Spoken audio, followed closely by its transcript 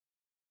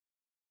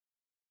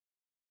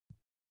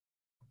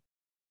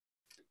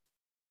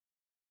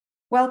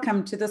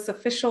Welcome to this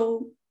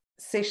official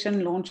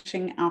session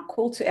launching our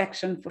call to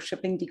action for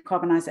shipping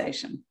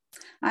decarbonization.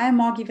 I am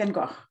Margie van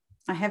Gogh.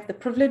 I have the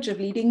privilege of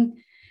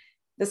leading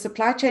the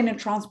supply chain and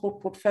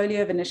transport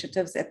portfolio of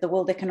initiatives at the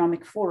World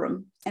Economic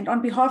Forum. And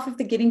on behalf of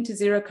the Getting to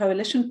Zero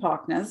Coalition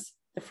partners,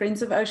 the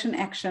Friends of Ocean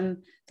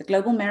Action, the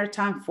Global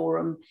Maritime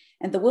Forum,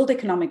 and the World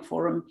Economic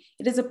Forum,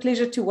 it is a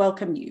pleasure to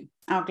welcome you,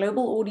 our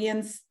global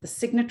audience, the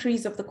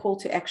signatories of the call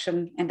to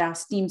action, and our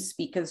esteemed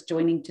speakers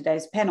joining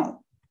today's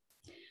panel.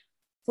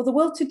 For the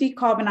world to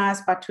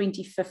decarbonize by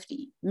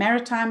 2050,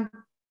 maritime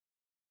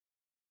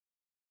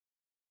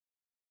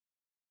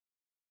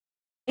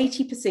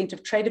 80%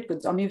 of traded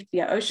goods are moved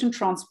via ocean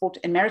transport,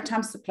 and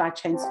maritime supply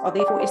chains are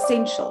therefore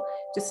essential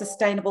to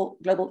sustainable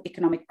global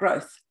economic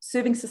growth,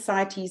 serving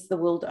societies the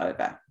world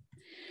over.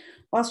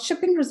 Whilst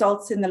shipping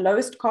results in the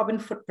lowest carbon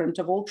footprint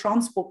of all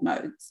transport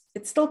modes,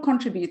 it still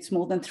contributes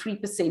more than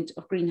 3%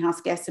 of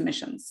greenhouse gas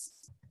emissions.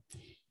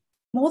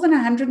 More than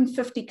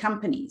 150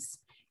 companies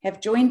have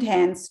joined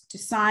hands to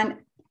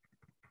sign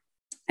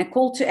a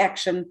call to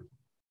action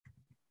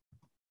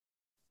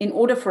in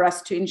order for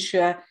us to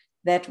ensure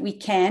that we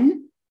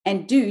can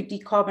and do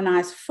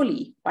decarbonize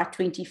fully by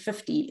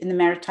 2050 in the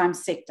maritime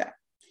sector.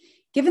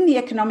 Given the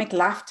economic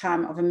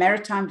lifetime of a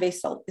maritime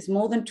vessel is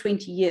more than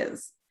 20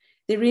 years,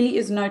 there really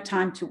is no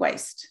time to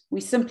waste.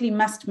 We simply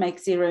must make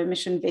zero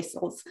emission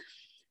vessels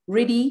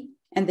ready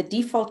and the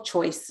default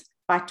choice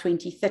by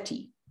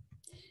 2030.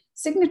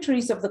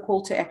 Signatories of the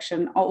call to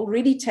action are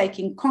already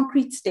taking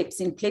concrete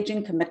steps in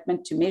pledging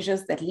commitment to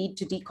measures that lead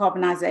to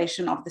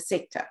decarbonization of the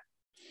sector.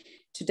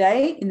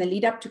 Today, in the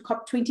lead up to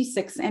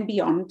COP26 and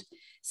beyond,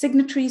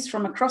 signatories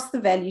from across the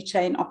value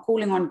chain are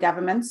calling on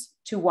governments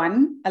to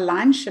 1,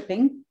 align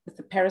shipping with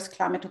the Paris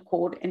Climate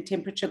Accord and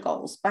temperature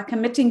goals by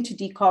committing to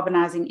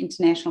decarbonizing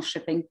international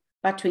shipping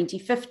by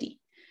 2050.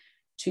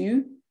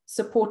 2,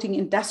 supporting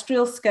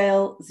industrial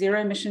scale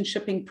zero emission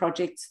shipping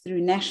projects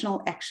through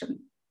national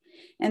action.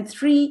 And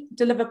 3,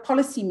 deliver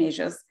policy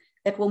measures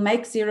that will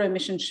make zero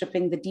emission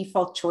shipping the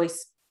default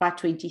choice by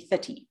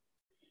 2030.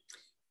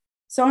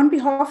 So on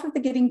behalf of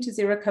the Getting to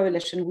Zero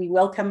Coalition, we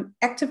welcome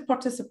active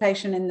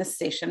participation in this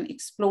session,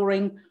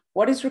 exploring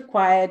what is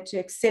required to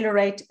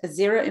accelerate a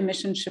zero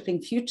emission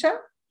shipping future.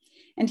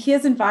 And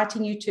here's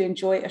inviting you to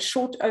enjoy a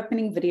short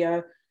opening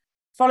video,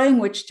 following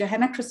which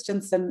Johannah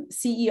Christensen,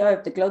 CEO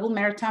of the Global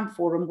Maritime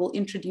Forum, will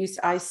introduce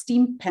our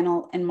esteemed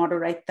panel and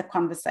moderate the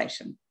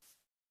conversation.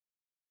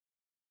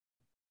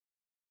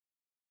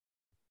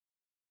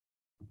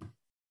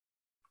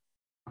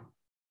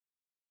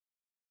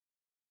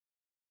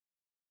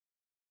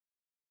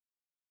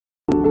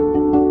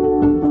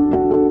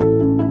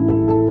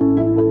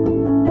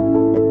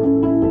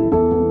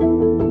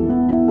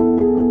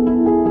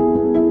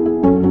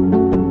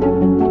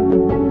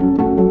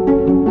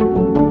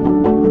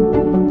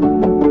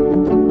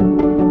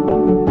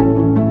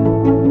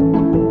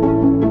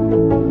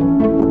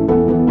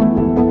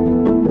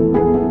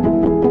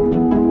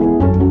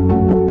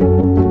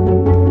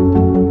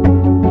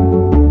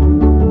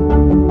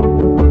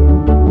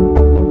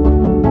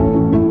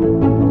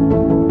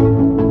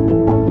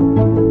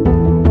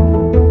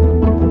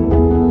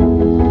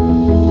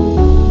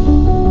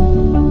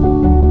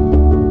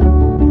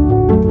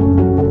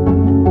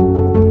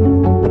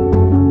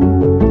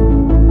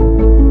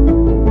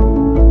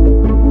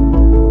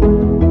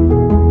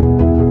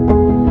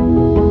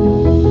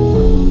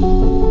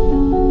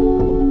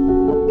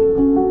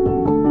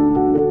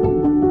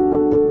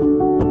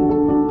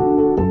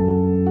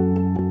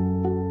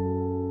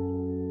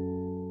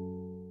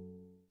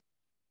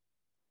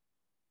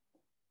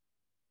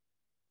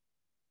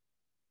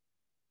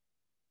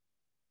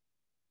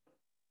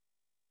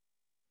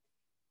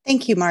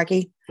 Thank you,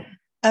 Margie.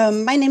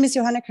 My name is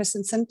Johannah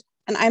Christensen,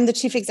 and I'm the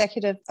Chief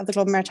Executive of the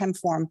Global Maritime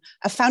Forum,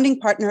 a founding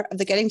partner of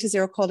the Getting to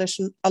Zero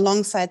Coalition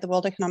alongside the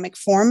World Economic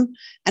Forum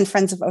and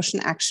Friends of Ocean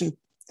Action.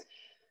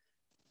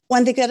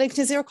 When the Getting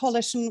to Zero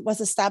Coalition was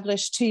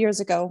established 2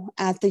 years ago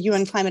at the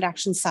UN Climate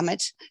Action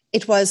Summit,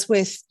 it was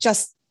with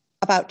just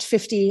about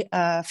 50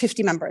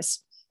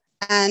 members.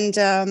 And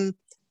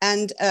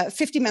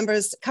 50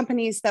 members,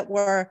 companies that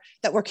were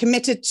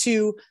committed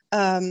to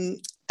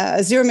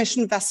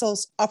zero-emission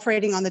vessels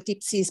operating on the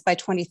deep seas by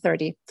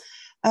 2030.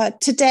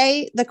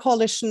 Today, the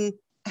coalition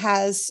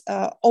has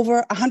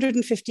over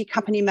 150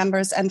 company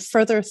members and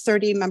further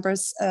 30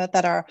 members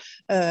that are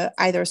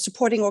either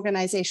supporting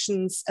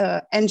organizations,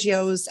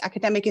 NGOs,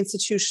 academic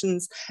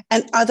institutions,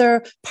 and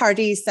other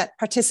parties that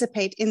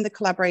participate in the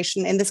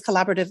collaboration, in this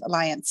collaborative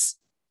alliance.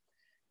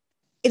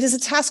 It is a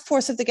task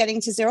force of the Getting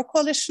to Zero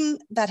Coalition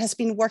that has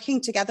been working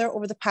together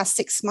over the past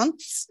 6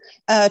 months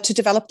to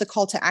develop the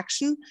call to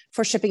action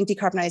for shipping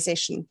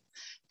decarbonization.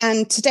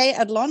 And today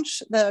at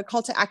launch, the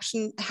call to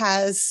action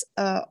has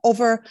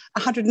over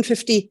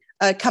 150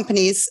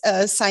 companies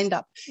signed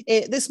up.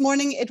 This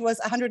morning, it was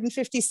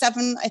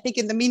 157. I think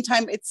in the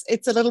meantime,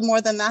 it's a little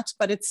more than that,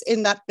 but it's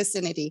in that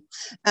vicinity.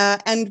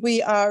 And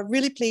we are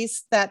really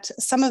pleased that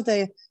some of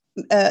the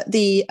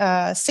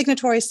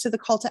signatories to the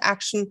call to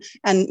action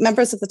and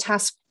members of the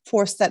task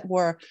force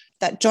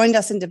that joined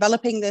us in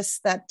developing this,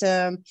 that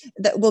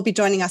will be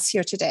joining us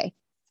here today.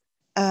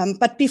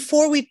 But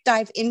before we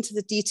dive into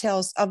the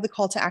details of the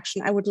call to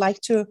action, I would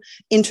like to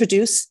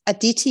introduce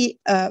Aditi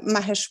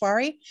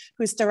Maheshwari,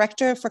 who is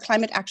Director for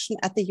Climate Action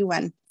at the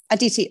UN.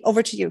 Aditi,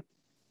 over to you.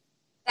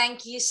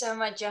 Thank you so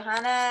much,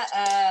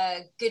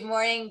 Johannah. Good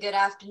morning, good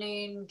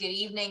afternoon, good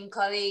evening,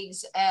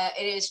 colleagues.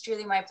 It is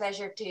truly my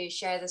pleasure to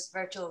share this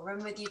virtual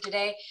room with you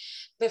today.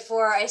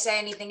 Before I say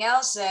anything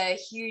else,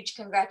 huge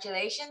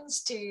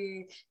congratulations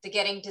to the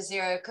Getting to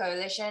Zero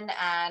Coalition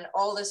and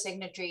all the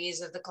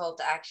signatories of the call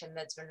to action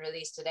that's been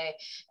released today.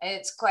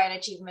 It's quite an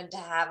achievement to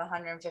have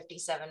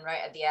 157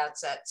 right at the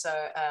outset, so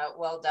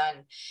well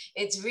done.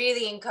 It's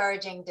really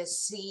encouraging to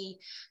see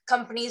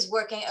companies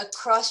working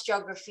across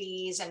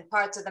geographies and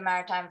parts of the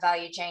maritime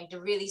value chain to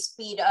really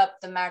speed up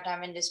the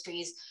maritime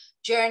industry's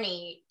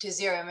journey to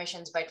zero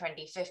emissions by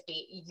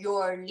 2050.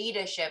 Your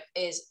leadership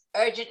is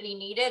urgently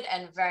needed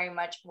and very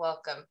much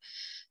welcome.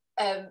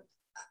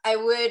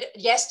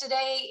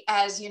 Yesterday,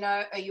 as you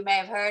know, or you may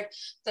have heard,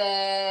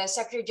 the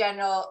Secretary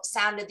General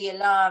sounded the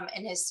alarm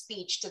in his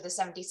speech to the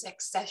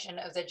 76th session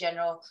of the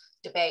General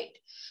Debate.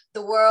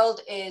 The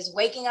world is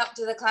waking up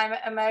to the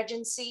climate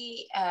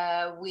emergency.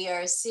 We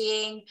are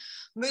seeing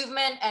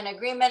movement and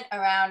agreement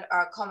around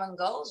our common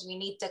goals. We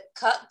need to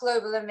cut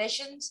global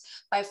emissions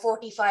by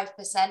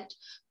 45%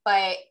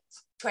 by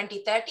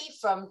 2030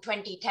 from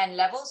 2010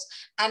 levels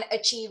and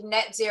achieve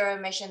net zero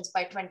emissions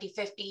by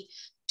 2050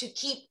 to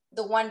keep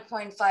the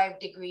 1.5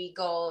 degree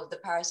goal of the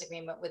Paris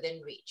Agreement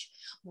within reach.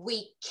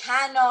 We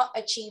cannot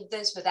achieve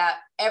this without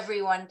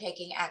everyone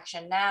taking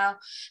action now.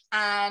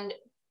 And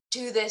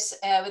to this,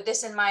 with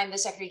this in mind, the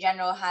Secretary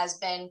General has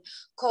been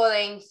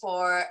calling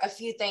for a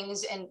few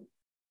things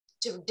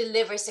to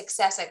deliver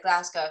success at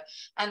Glasgow.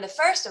 And the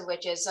first of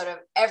which is sort of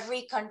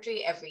every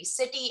country, every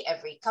city,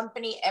 every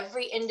company,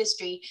 every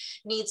industry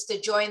needs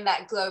to join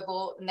that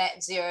global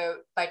net zero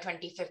by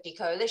 2050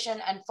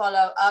 coalition and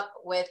follow up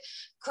with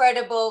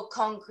credible,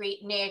 concrete,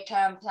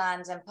 near-term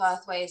plans and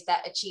pathways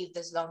that achieve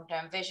this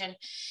long-term vision.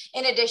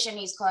 In addition,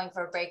 he's calling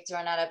for a breakthrough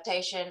on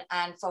adaptation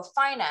and for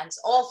finance,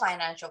 all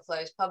financial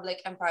flows,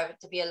 public and private,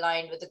 to be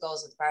aligned with the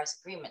goals of the Paris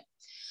Agreement.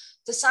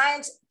 The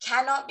science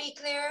cannot be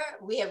clearer.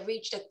 We have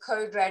reached a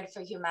code red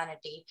for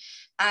humanity,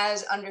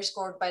 as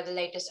underscored by the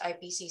latest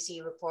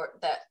IPCC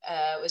report that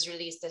was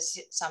released this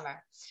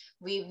summer.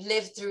 We've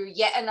lived through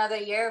yet another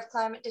year of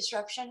climate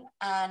disruption,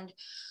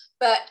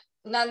 but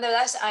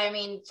nonetheless, I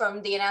mean,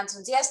 from the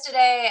announcements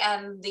yesterday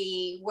and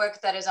the work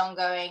that is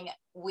ongoing,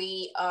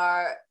 we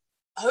are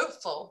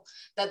hopeful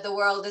that the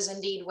world is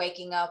indeed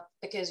waking up,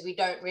 because we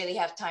don't really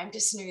have time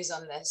to snooze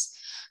on this.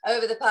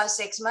 Over the past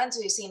 6 months,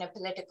 we've seen a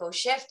political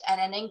shift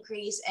and an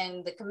increase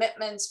in the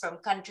commitments from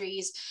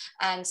countries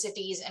and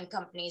cities and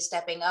companies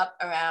stepping up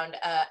around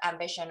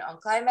ambition on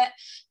climate.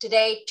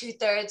 Today,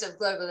 2/3 of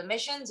global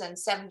emissions and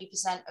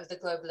 70% of the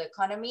global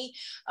economy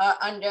are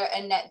under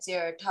a net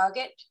zero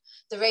target.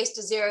 The Race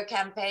to Zero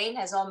campaign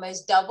has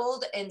almost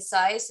doubled in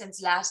size since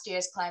last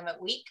year's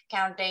Climate Week,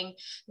 counting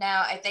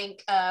now, I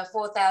think,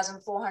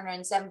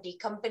 4,470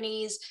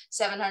 companies,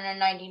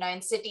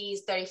 799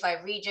 cities,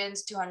 35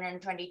 regions,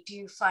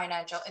 222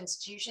 financial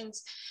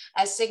institutions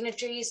as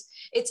signatories.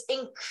 It's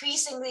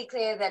increasingly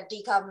clear that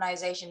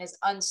decarbonization is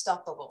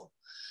unstoppable.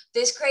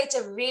 This creates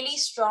a really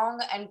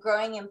strong and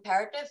growing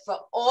imperative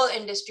for all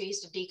industries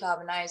to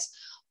decarbonize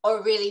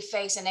or really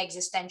face an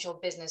existential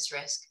business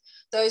risk.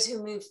 Those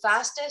who move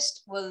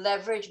fastest will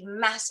leverage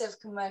massive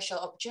commercial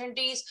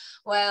opportunities,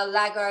 while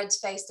laggards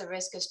face the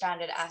risk of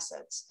stranded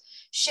assets.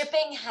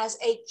 Shipping has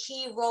a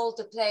key role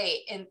to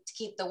play to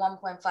keep the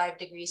 1.5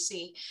 degrees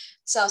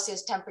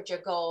Celsius temperature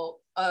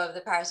goal of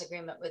the Paris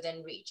Agreement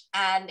within reach,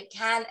 and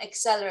can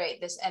accelerate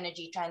this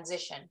energy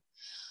transition.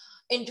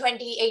 In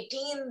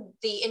 2018,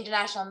 the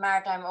International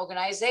Maritime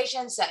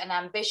Organization set an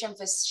ambition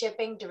for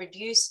shipping to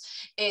reduce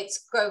its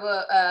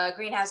global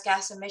greenhouse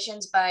gas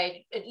emissions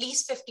by at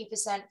least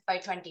 50% by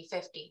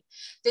 2050.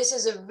 This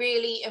is a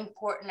really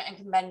important and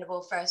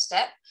commendable first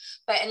step,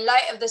 but in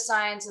light of the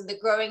science and the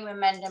growing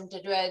momentum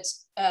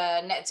towards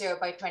net zero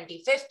by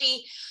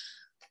 2050,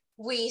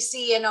 we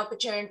see an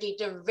opportunity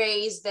to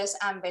raise this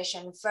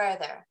ambition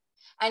further.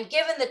 And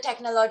given the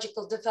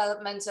technological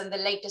developments and the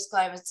latest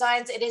climate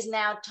science, it is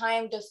now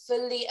time to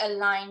fully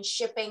align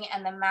shipping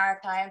and the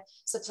maritime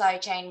supply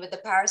chain with the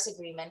Paris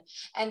Agreement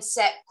and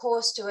set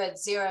course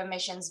towards zero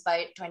emissions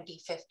by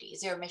 2050,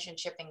 zero emission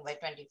shipping by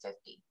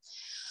 2050.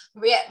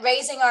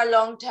 Raising our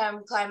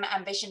long-term climate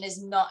ambition is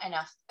not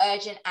enough.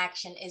 Urgent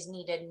action is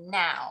needed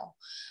now.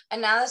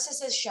 Analysis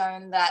has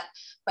shown that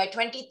by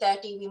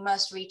 2030, we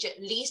must reach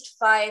at least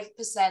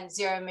 5%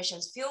 zero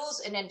emissions fuels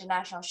in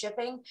international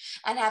shipping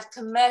and have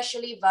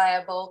commercially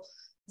viable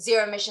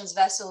zero emissions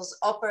vessels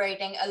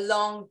operating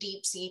along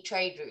deep sea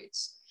trade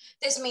routes.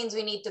 This means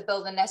we need to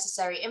build the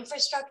necessary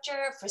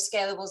infrastructure for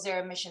scalable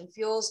zero emission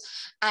fuels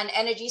and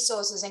energy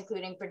sources,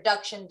 including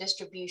production,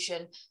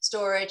 distribution,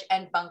 storage,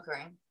 and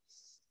bunkering.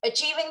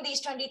 Achieving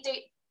these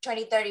 2030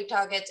 2030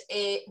 targets,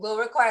 it will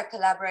require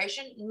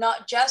collaboration,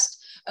 not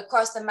just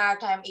across the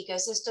maritime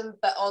ecosystem,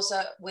 but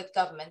also with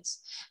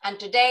governments. And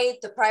today,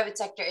 the private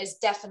sector is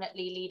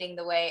definitely leading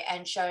the way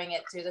and showing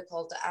it through the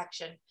call to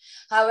action.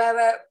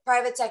 However,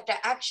 private sector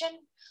action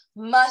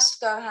must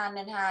go hand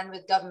in hand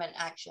with government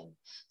action.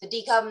 The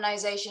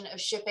decarbonization of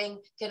shipping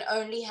can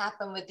only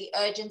happen with the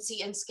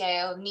urgency and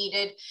scale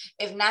needed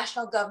if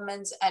national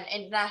governments and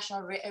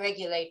international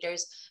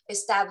regulators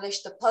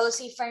establish the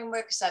policy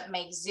frameworks that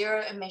make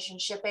zero emission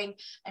shipping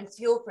and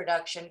fuel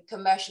production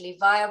commercially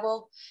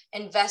viable,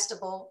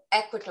 investable,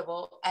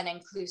 equitable, and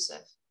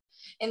inclusive.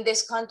 In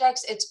this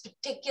context, it's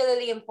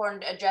particularly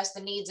important to address the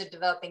needs of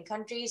developing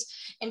countries,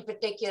 in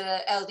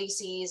particular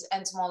LDCs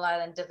and small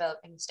island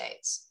developing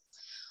states.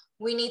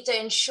 We need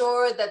to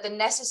ensure that the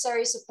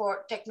necessary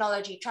support,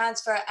 technology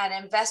transfer, and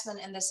investment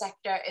in the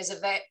sector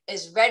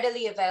is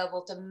readily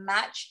available to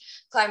match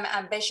climate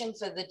ambition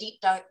for the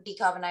deep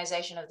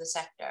decarbonization of the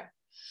sector.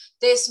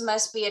 This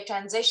must be a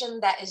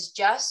transition that is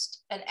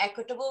just and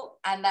equitable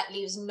and that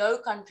leaves no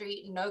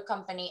country, no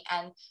company,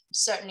 and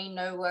certainly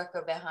no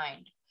worker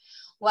behind.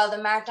 While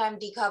the maritime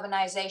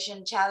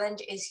decarbonization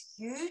challenge is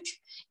huge,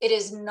 it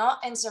is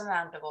not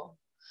insurmountable.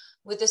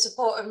 With the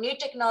support of new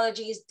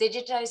technologies,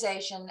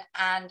 digitization,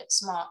 and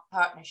smart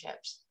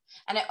partnerships.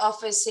 And it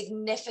offers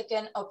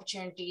significant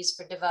opportunities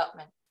for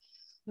development.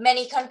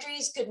 Many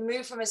countries could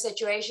move from a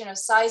situation of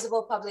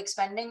sizable public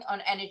spending on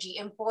energy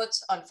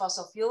imports on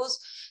fossil fuels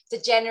to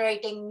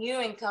generating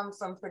new income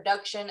from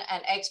production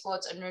and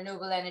exports and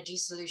renewable energy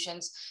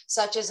solutions,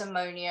 such as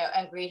ammonia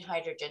and green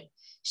hydrogen.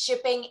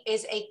 Shipping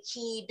is a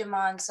key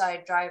demand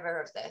side driver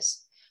of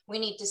this. We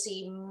need to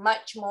see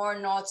much more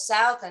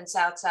North-South and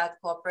South-South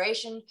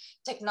cooperation,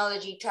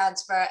 technology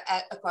transfer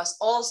across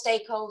all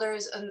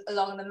stakeholders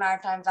along the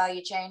maritime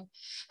value chain.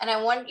 And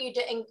I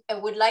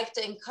would like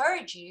to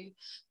encourage you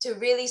to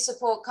really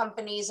support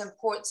companies and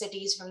port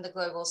cities from the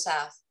Global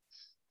South.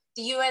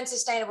 The UN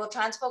Sustainable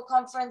Transport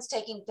Conference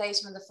taking place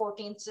from the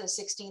 14th to the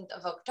 16th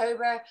of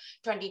October,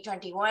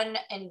 2021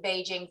 in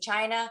Beijing,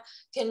 China,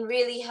 can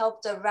really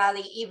help to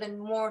rally even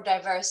more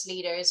diverse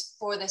leaders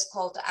for this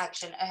call to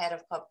action ahead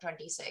of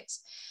COP26.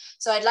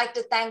 So I'd like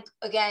to thank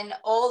again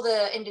all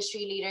the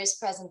industry leaders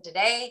present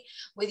today.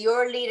 With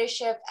your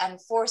leadership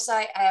and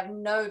foresight, I have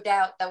no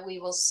doubt that we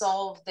will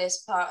solve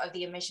this part of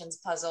the emissions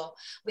puzzle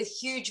with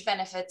huge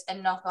benefits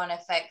and knock-on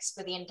effects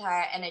for the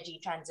entire energy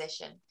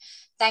transition.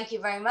 Thank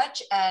you very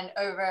much, and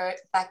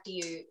back to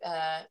you,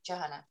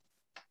 Johannah.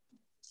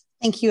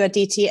 Thank you,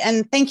 Aditi,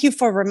 and thank you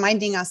for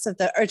reminding us of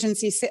the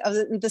urgency of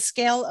the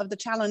scale of the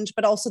challenge,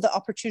 but also the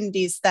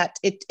opportunities that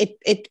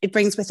it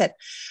brings with it.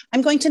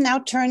 I'm going to now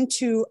turn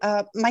to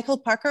Michael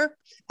Parker,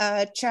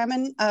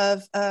 Chairman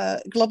of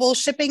Global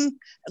Shipping,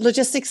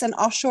 Logistics and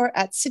Offshore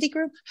at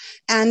Citigroup,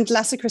 and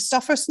Lasse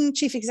Kristoffersen,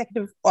 Chief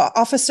Executive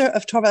Officer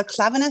of Torvald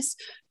Klaveness,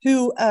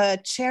 who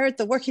chaired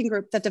the working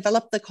group that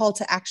developed the call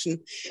to action.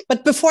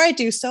 But before I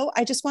do so,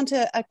 I just want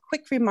a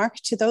quick remark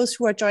to those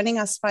who are joining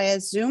us via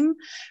Zoom.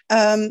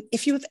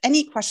 If you have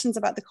any questions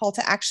about the call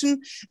to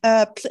action,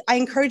 I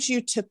encourage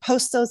you to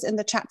post those in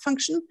the chat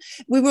function.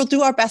 We will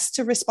do our best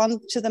to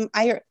respond to them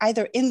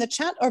either in the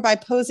chat or by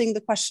posing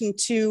the question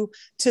to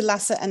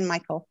Lasse and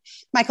Michael.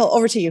 Michael,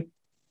 over to you.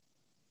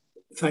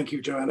 Thank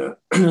you, Johannah.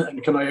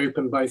 And can I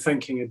open by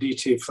thanking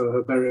Aditi for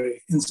her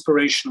very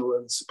inspirational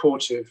and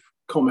supportive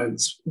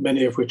comments,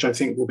 many of which I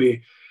think will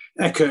be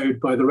echoed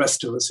by the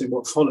rest of us in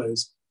what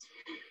follows.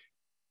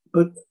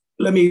 But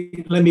let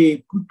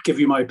me give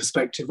you my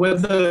perspective.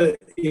 Whether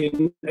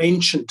in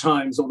ancient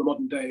times or the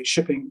modern day,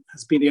 shipping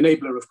has been the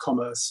enabler of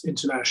commerce,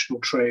 international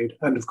trade,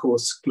 and of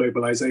course,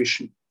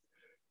 globalization.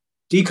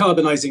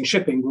 Decarbonizing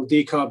shipping will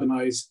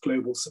decarbonize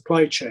global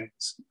supply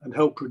chains and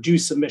help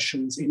reduce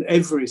emissions in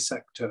every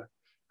sector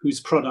whose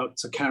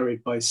products are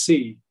carried by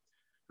sea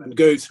and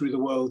go through the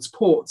world's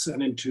ports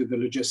and into the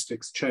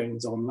logistics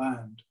chains on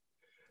land.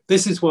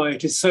 This is why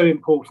it is so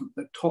important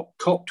that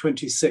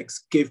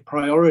COP26 give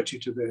priority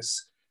to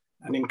this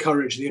and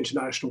encourage the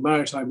International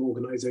Maritime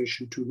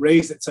Organization to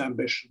raise its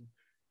ambition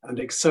and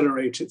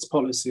accelerate its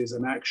policies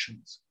and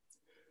actions.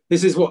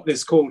 This is what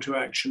this call to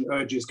action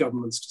urges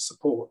governments to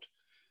support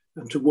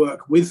and to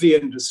work with the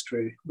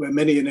industry, where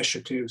many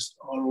initiatives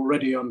are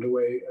already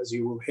underway, as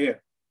you will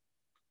hear.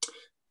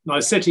 Now,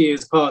 Citi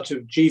is part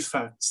of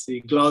GFATS,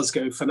 the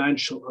Glasgow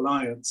Financial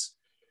Alliance,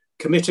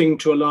 committing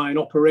to align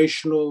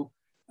operational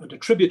and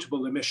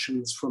attributable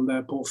emissions from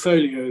their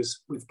portfolios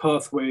with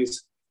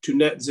pathways to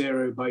net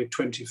zero by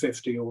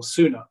 2050 or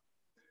sooner.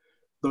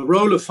 The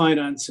role of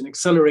finance in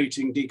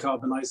accelerating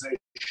decarbonization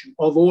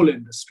of all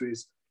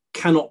industries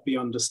cannot be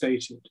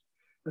understated.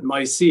 And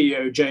my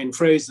CEO, Jane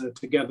Fraser,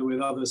 together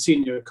with other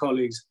senior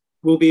colleagues,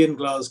 will be in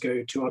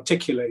Glasgow to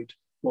articulate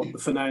what the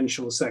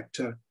financial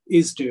sector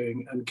is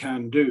doing and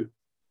can do.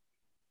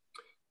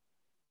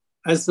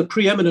 As the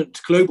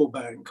preeminent global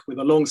bank with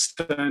a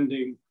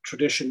long-standing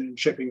tradition in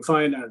shipping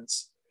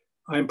finance,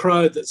 I'm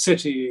proud that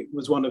Citi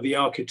was one of the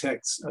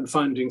architects and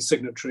founding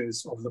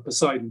signatories of the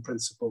Poseidon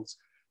Principles,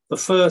 the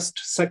first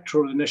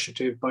sectoral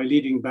initiative by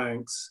leading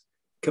banks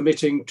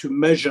committing to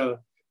measure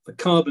the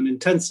carbon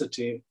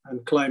intensity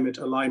and climate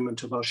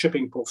alignment of our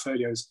shipping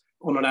portfolios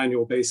on an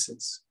annual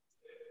basis.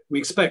 We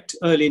expect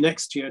early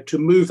next year to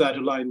move that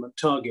alignment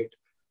target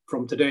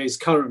from today's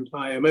current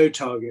IMO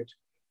target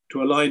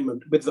to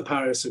alignment with the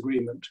Paris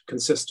Agreement,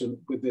 consistent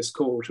with this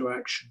call to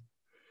action.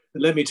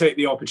 And let me take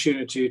the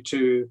opportunity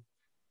to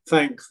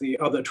thank the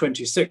other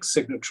 26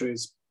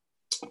 signatories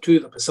to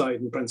the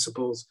Poseidon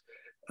Principles.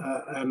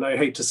 And I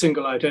hate to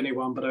single out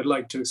anyone, but I'd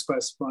like to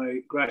express my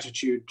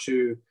gratitude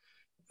to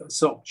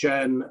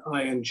SocGen,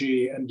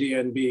 ING, and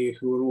DNB,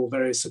 who were all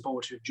very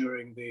supportive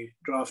during the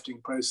drafting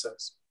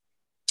process.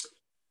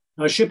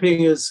 Now,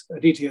 shipping, as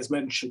Aditi has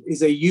mentioned,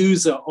 is a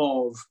user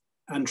of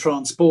and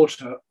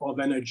transporter of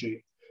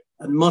energy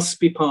and must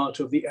be part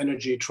of the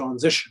energy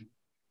transition,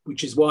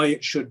 which is why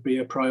it should be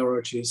a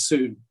priority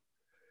soon.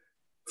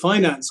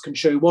 Finance can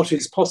show what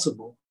is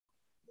possible,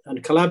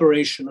 and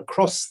collaboration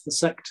across the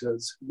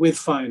sectors with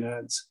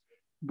finance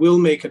will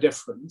make a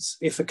difference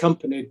if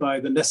accompanied by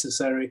the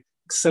necessary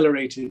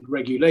accelerated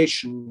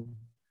regulation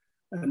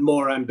and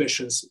more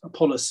ambitious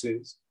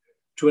policies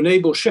to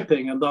enable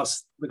shipping and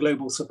thus the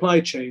global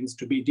supply chains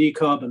to be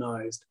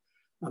decarbonized.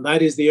 And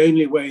that is the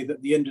only way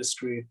that the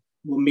industry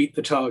will meet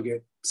the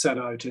target set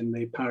out in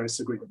the Paris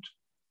Agreement.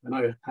 And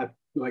I'd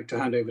like to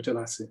hand over to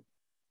Lasse.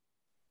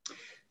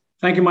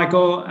 Thank you,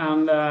 Michael.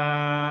 And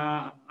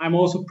I'm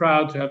also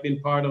proud to have been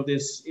part of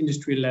this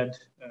industry-led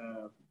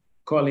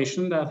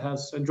coalition that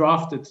has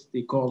drafted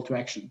the call to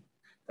action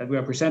that we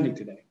are presenting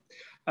today.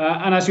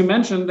 And as you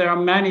mentioned, there are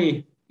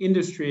many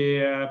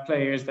industry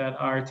players that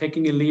are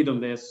taking a lead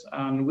on this.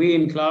 And we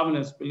in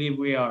Klaveness believe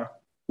we are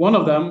one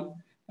of them.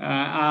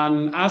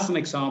 And as an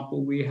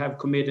example, we have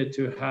committed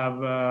to have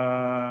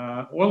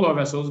all our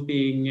vessels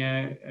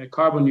being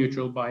carbon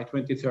neutral by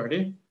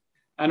 2030.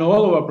 And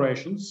all our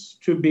operations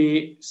to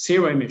be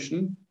zero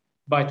emission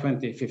by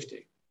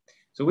 2050.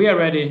 So we are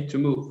ready to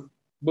move,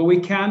 but we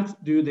can't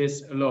do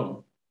this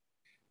alone.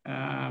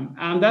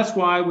 And that's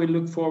why we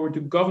look forward to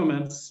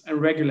governments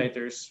and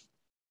regulators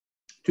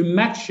to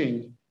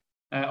matching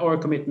our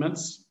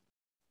commitments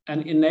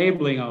and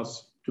enabling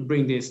us to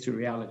bring this to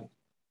reality.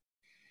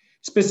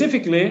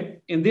 Specifically,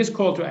 in this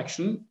call to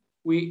action,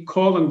 we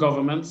call on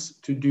governments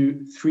to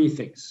do 3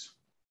 things.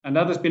 And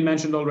that has been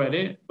mentioned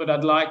already, but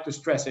I'd like to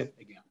stress it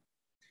again.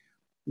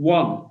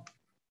 1,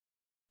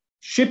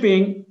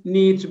 shipping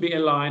needs to be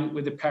aligned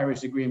with the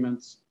Paris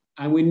Agreement,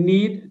 and we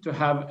need to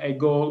have a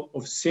goal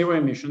of zero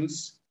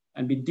emissions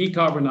and be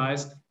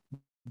decarbonized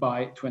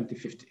by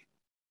 2050.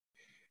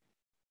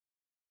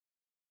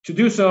 To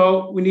do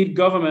so, we need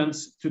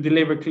governments to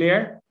deliver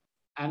clear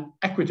and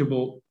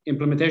equitable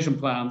implementation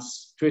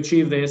plans to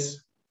achieve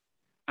this,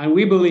 and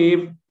we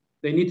believe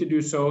they need to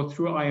do so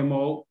through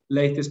IMO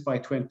latest by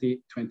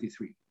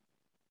 2023.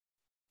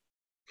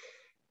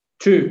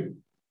 2,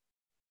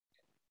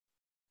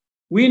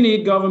 we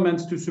need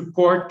governments to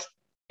support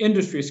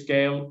industry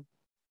scale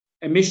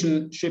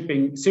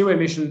zero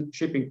emission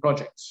shipping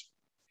projects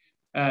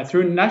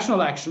through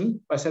national action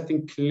by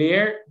setting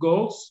clear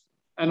goals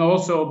and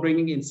also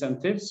bringing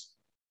incentives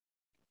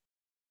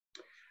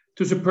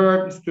to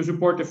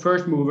support the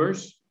first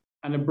movers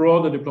and a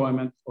broader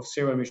deployment of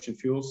zero emission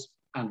fuels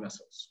and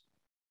vessels.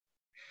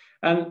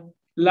 And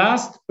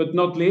last but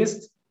not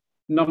least,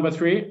 number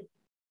 3,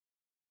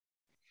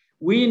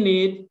 we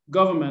need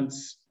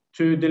governments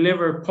to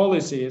deliver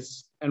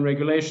policies and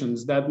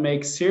regulations that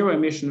make zero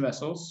emission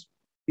vessels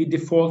the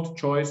default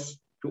choice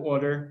to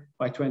order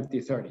by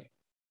 2030.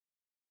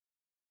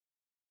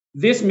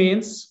 This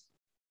means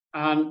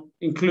and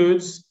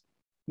includes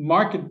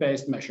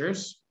market-based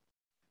measures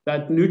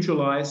that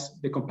neutralize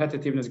the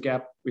competitiveness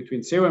gap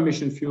between zero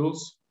emission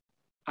fuels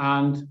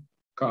and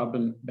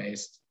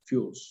carbon-based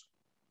fuels.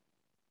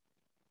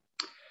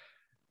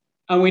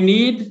 And we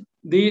need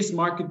these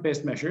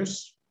market-based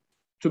measures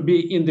to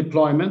be in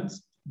deployment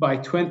by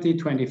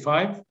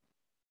 2025,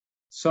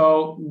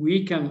 so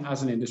we can,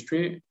 as an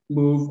industry,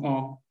 move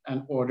on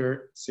and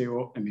order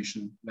zero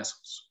emission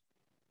vessels.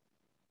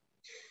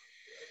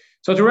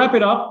 So to wrap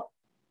it up,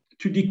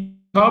 to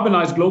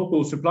decarbonize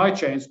global supply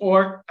chains,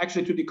 or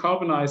actually to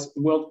decarbonize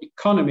the world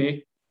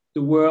economy,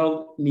 the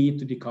world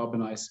needs to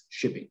decarbonize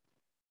shipping.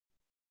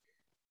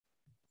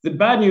 The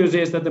bad news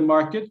is that the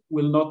market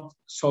will not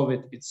solve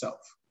it itself.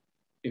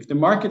 If the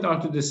market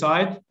are to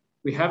decide,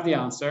 we have the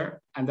answer,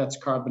 and that's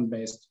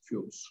carbon-based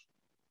fuels.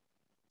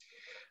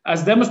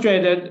 As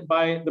demonstrated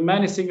by the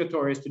many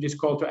signatories to this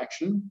call to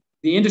action,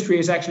 the industry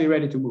is actually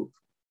ready to move.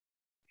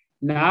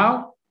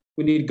 Now,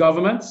 we need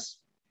governments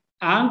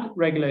and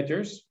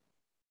regulators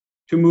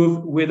to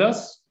move with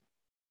us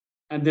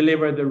and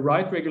deliver the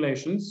right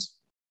regulations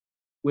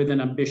with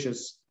an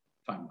ambitious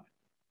timeline.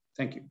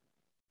 Thank you.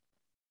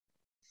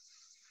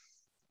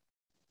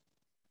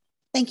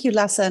 Thank you,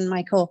 Lasse and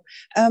Michael.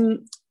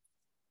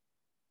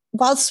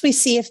 Whilst we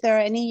see if there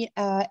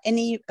are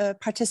any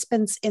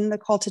participants in the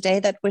call today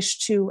that wish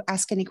to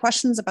ask any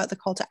questions about the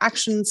call to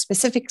action,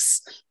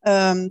 specifics,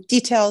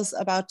 details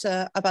about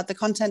the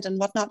content and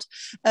whatnot,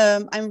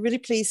 I'm really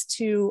pleased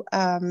to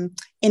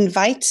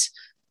invite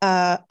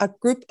a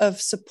group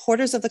of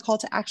supporters of the call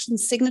to action,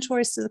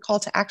 signatories to the call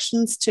to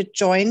actions to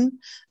join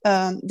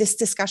this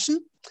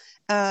discussion.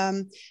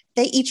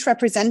 They each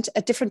represent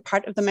a different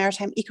part of the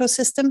maritime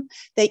ecosystem.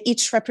 They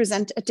each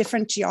represent a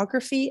different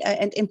geography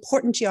and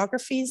important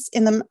geographies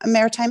in the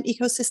maritime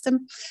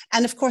ecosystem.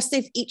 And of course,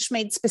 they've each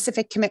made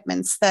specific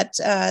commitments that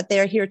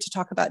they're here to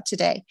talk about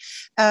today.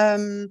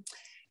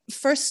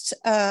 First,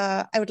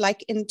 I would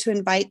like to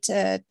invite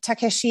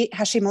Takeshi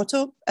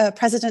Hashimoto,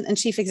 President and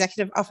Chief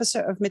Executive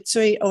Officer of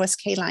Mitsui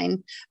OSK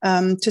Line,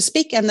 to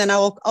speak, and then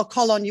I'll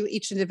call on you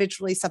each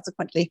individually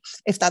subsequently,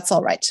 if that's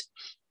all right.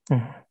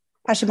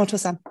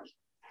 Hashimoto-san,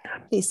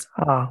 please.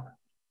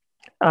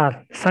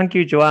 Thank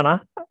you,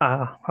 Johannah.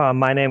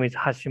 My name is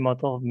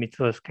Hashimoto of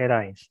Mitsui OSK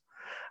Lines.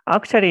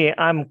 Actually,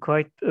 I'm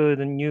quite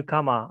the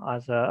newcomer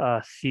as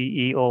a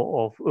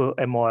CEO of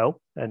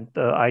MOL, and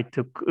I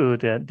took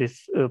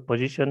this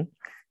position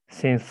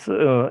since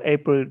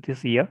April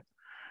this year.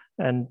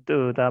 And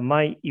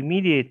my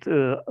immediate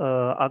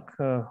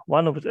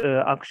one of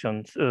the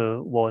actions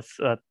was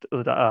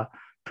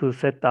to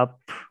set up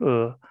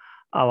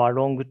our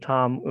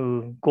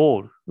long-term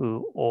goal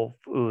of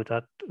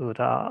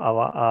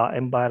our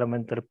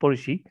environmental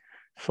policy,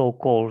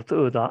 so-called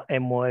the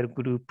MOL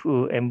Group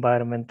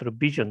Environmental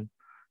Vision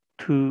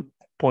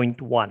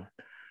 2.1.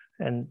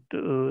 And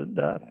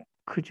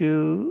could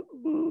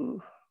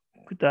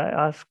I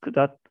ask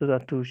that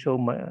to show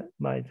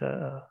my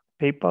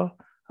paper?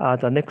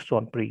 The next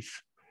one,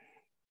 please.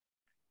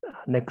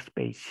 Next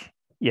page.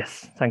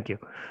 Yes, thank you.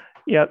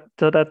 Yeah,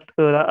 so that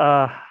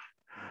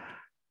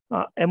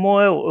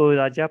MOL,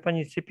 a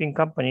Japanese shipping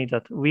company,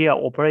 that we are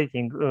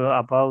operating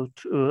about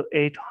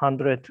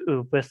 800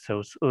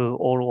 vessels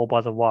all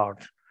over the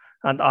world.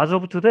 And as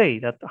of today,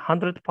 that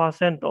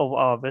 100% of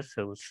our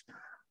vessels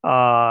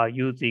are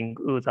using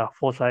the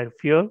fossil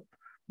fuel,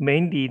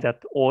 mainly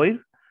that oil,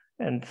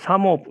 and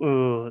some of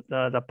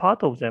the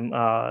part of them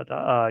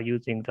are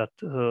using that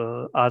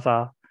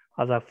other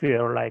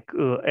fuel like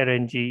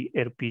LNG,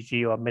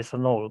 LPG, or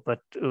methanol,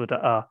 but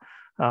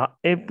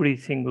every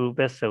single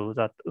vessel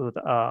that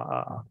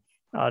are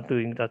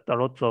doing that a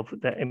lot of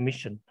the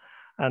emission,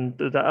 and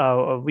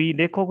we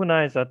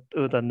recognize that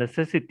the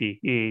necessity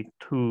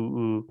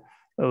to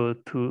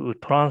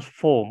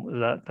transform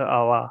that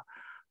our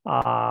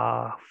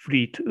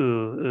fleet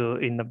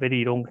in a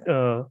very long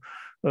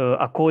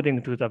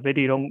according to the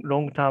very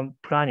long-term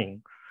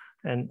planning,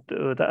 and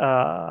so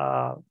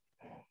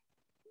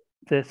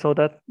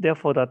that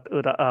therefore that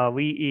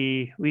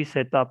we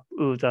set up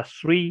the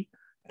three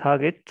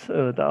targets.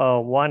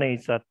 One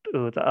is that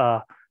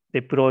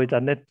deploy the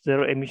net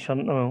zero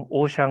emission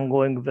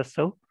ocean-going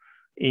vessel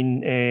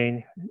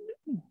in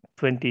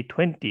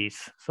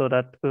 2020s, so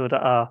that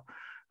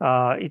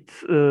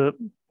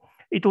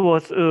it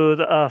was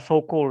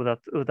so-called that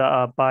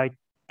by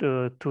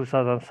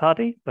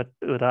 2030, but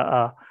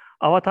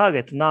our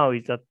target now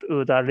is that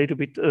a little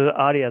bit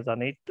earlier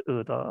than it,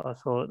 so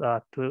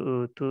that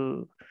to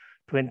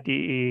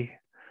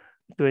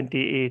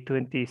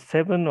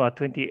 2027 or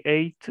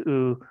 28,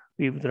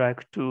 we would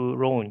like to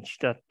launch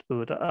that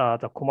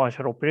the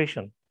commercial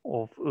operation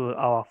of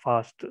our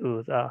first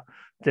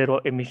zero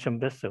emission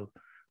vessel.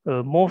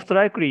 Most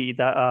likely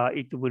that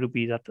it will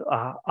be that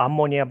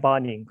ammonia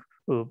burning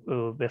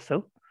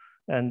vessel,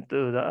 and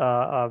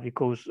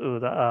because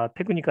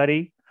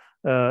technically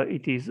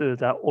it is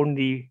the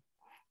only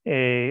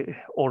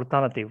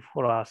alternative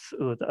for us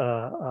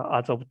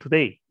as of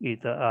today is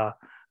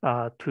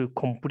to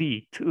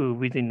complete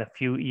within a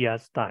few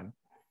years' time.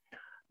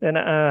 Then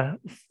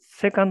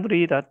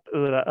secondly, that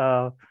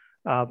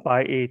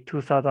by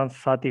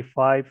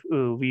 2035,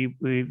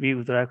 we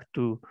would like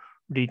to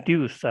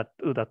reduce that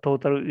the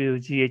total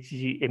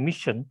GHG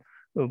emission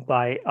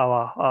by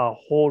our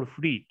whole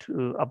fleet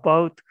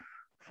about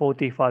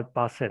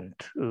 45%.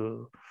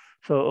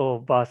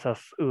 So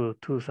versus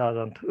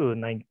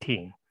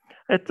 2019.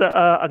 It's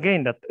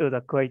again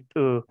that quite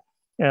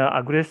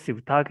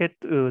aggressive target.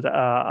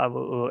 I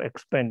will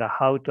explain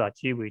how to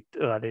achieve it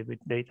a little bit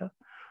later.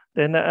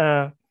 Then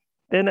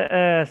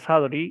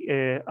thirdly,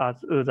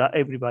 as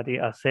everybody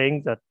are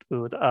saying that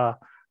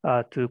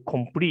to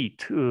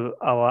complete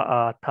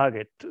our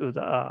target,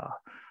 the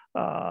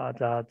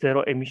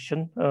zero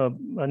emission,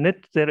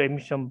 net zero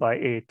emission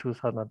by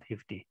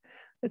 2050.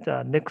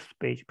 Next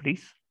page,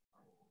 please.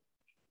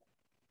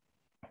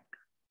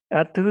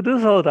 To do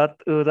so,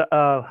 that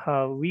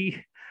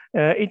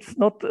it's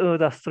not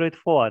that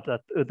straightforward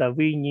that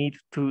we need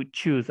to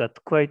choose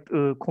that quite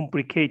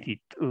complicated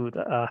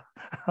the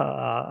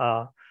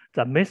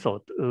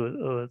method.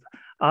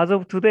 As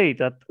of today,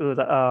 that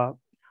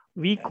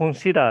we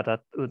consider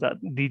that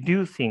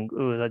reducing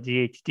the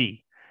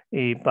GHG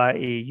by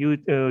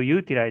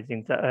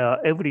utilizing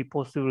every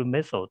possible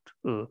method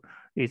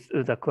is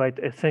quite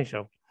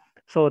essential.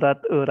 So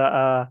that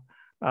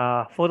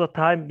for the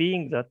time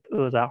being, that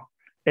the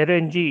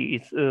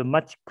LNG is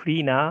much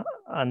cleaner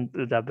and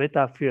the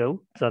better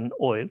fuel than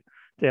oil.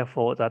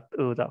 Therefore, that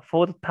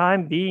for the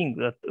time being,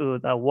 that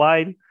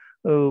while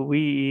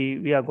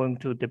we are going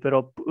to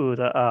develop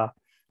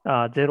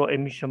zero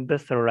emission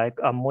vessel like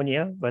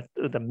ammonia, but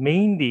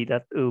mainly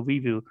that we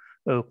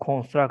will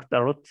construct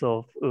lots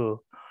of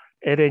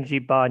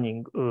LNG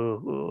burning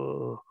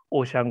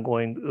ocean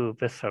going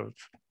vessels,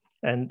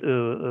 and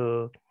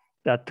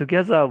that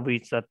together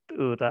with that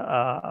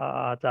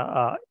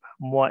the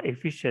more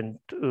efficient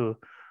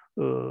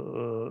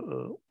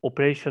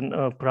operation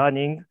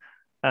planning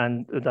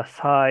and the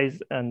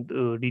size and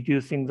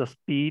reducing the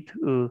speed,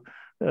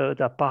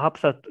 that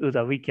perhaps that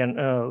we can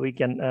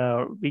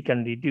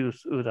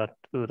reduce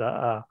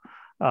the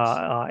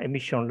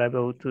emission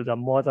level to the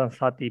more than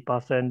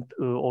 30%,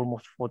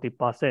 almost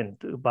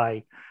 40%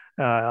 by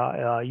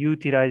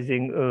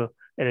utilizing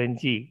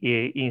LNG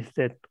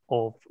instead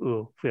of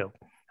fuel.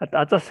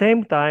 At the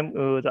same time,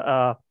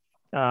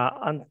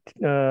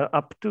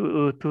 up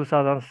to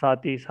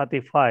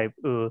 2030-35,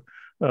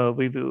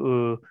 we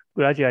will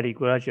gradually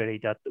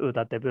that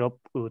develop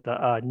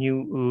the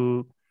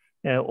new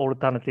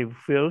alternative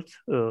fuels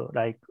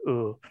like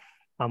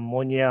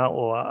ammonia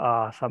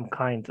or some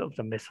kinds of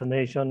the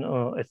methanation,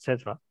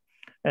 etc.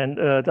 And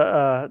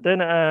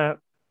then,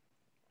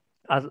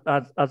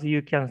 as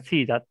you can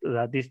see that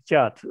this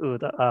chart,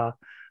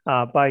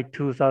 by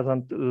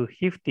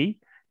 2050,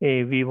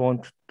 we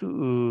would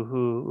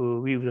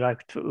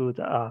like to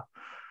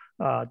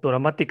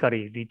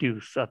dramatically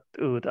reduce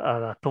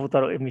the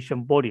total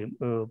emission volume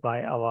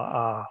by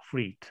our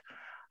fleet.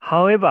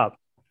 However,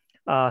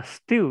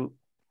 still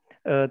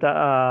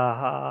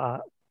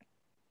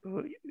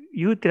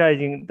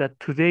utilizing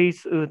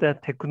today's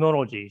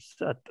technologies,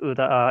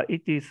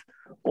 it is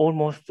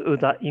almost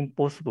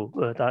impossible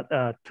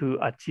to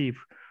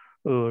achieve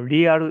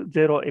real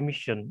zero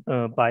emission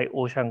by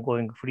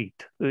ocean-going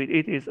fleet.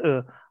 It is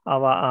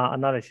our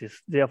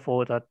analysis.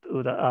 Therefore, that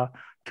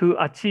to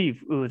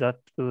achieve that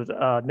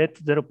net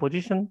zero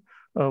position,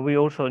 we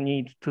also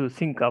need to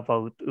think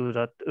about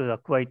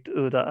quite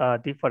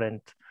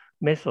different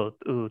method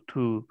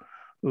to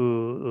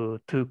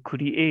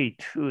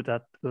create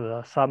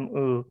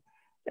some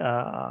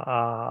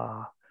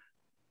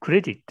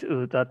credit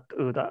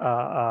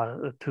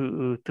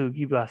to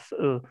give us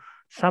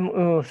some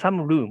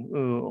room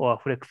or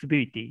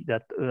flexibility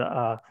that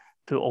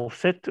to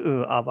offset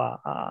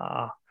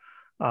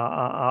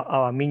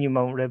our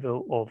minimum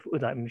level of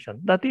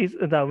emission. That is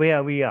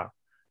where we are.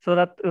 So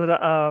that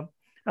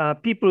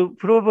people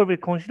probably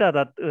consider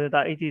that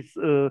it is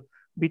a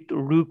bit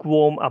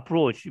lukewarm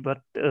approach,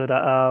 but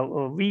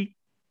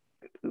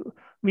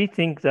we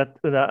think that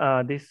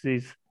this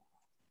is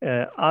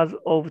as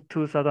of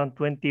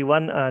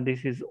 2021,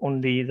 this is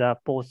only the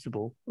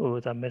possible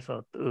the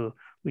method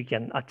we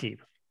can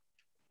achieve.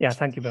 Yeah,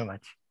 thank you very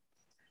much.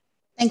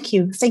 Thank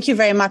you. Thank you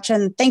very much.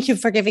 And thank you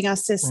for giving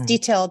us this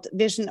detailed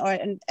vision or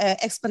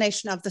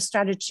explanation of the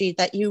strategy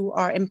that you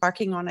are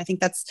embarking on. I think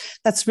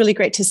that's really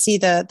great to see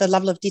the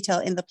level of detail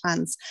in the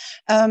plans.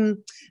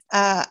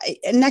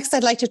 Next,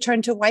 I'd like to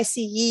turn to YC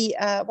Yi.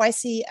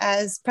 YC,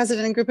 as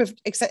President and Group of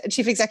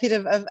Chief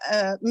Executive of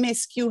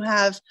MISC,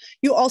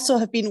 you also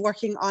have been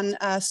working on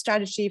a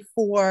strategy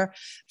for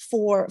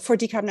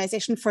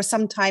decarbonization for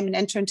some time and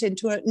entered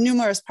into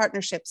numerous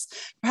partnerships.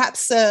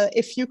 Perhaps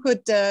if you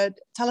could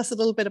tell us a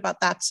little bit about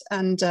that,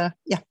 and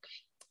yeah,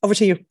 over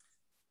to you.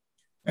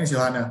 Thanks,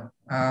 Johannah.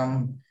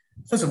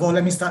 First of all,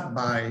 let me start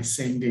by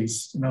saying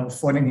this.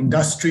 For an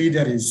industry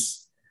that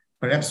is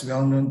perhaps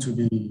well known to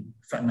be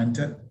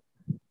fragmented,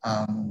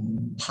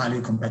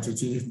 highly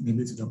competitive,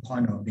 maybe to the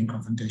point of being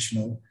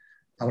confrontational,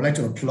 I would like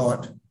to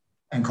applaud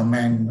and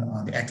commend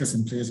the actors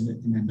and players in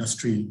the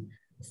industry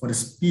for the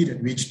speed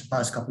at which the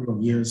past couple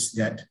of years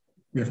that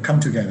we have come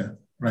together,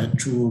 right,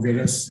 through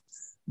various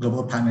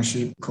global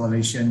partnership,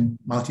 coalition,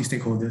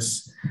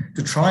 multi-stakeholders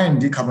to try and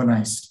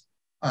decarbonize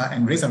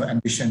and raise our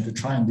ambition to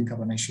try and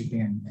decarbonize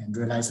shipping and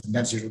realize a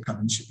net zero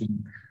carbon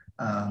shipping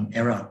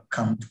era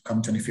come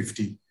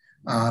 2050.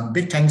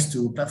 Big thanks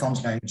to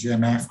platforms like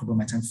GMF, Global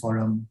Maritime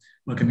Forum,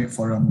 World Economic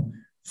Forum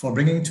for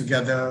bringing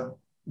together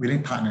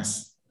willing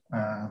partners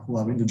who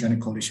are willing to join the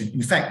coalition.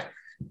 In fact,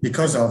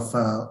 because of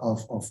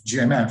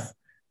GMF,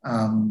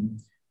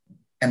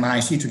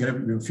 MIC together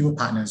with a few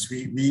partners,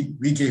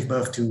 we gave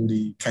birth to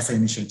the CASA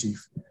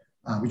initiative,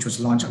 which was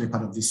launched early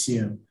part of this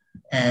year.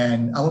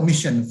 And our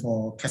mission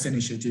for CASA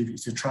initiative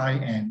is to try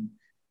and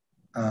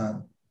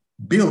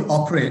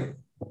operate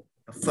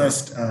the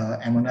first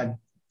ammonia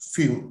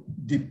fuel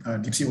deep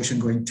sea ocean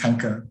going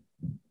tanker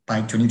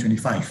by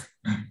 2025.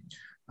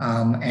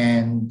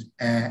 And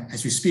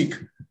as we speak,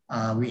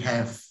 we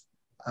have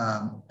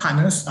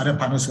other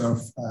partners who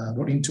have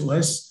wrote into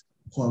us,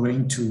 who are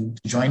willing to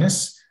join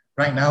us.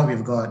 Right now,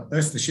 we've got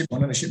us, the ship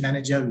owner, the ship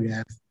manager, we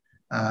have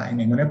an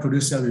ammonia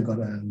producer, we've got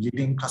a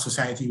leading class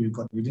society, we've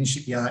got a leading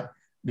shipyard,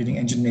 leading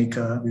engine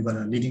maker, we've got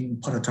a leading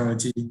port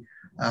authority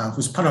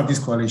who's part of this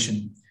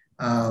coalition.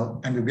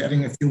 And we'll be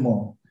adding a few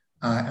more.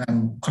 And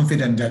I'm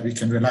confident that we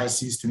can realize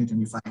this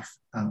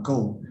 2025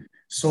 goal.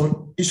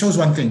 So it shows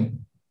one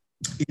thing: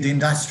 if the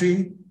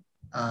industry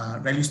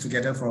rallies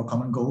together for a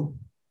common goal,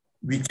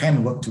 we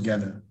can work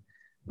together.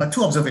 But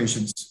two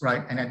observations,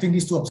 right? And I think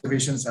these two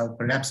observations are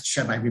perhaps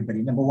shared by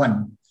everybody. Number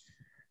one,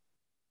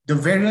 the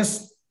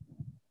various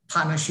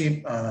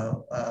partnership,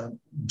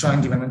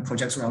 joint development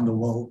projects around the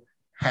world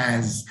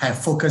have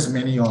focused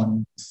mainly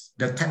on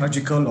the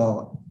technological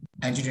or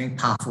engineering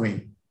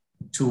pathway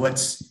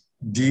towards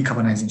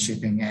decarbonizing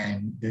shipping,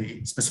 and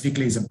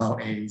specifically is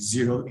about a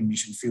zero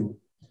emission fuel.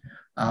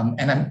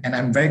 And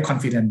I'm very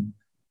confident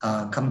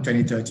come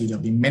 2030,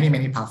 there'll be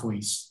many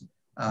pathways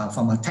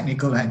from a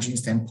technical and engineering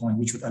standpoint,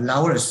 which would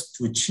allow us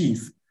to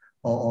achieve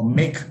or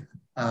make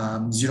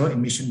zero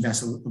emission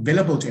vessel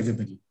available to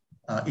everybody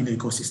in the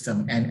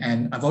ecosystem.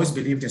 And I've always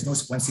believed there's no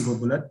one silver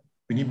bullet.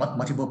 We need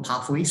multiple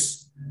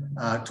pathways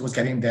towards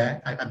getting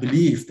there. I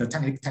believe the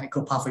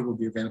technical pathway will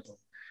be available.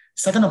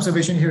 Second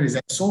observation here is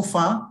that so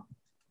far,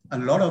 a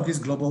lot of this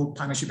global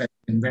partnership has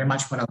been very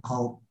much what I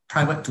call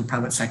private to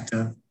private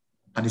sector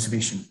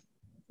participation,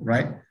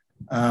 right?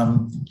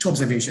 Two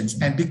observations.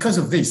 And because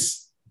of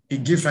this,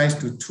 it gives rise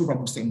to two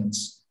problem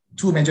statements,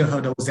 two major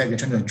hurdles that we're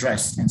trying to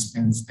address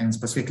and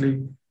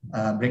specifically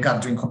bring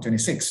up during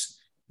COP26.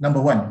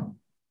 Number one,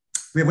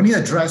 we have only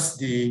addressed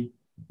the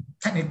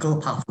technical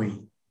pathway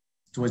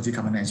towards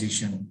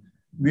decarbonization.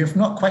 We have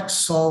not quite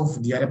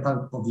solved the other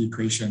part of the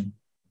equation,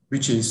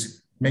 which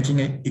is making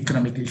it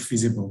economically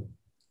feasible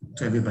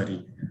to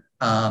everybody.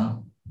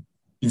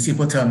 In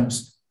simple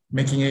terms,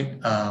 making it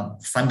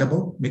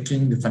fundable,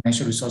 making the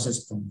financial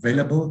resources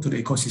available to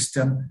the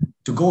ecosystem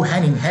to go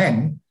hand in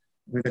hand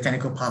with the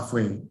technical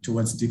pathway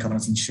towards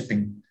decarbonizing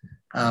shipping.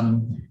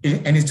 And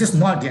it's just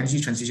not the energy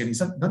transition. It's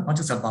not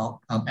just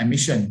about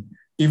emission.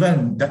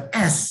 Even the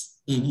S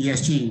in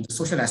ESG, the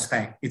social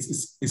aspect,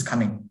 is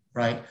coming,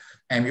 right?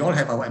 And we all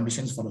have our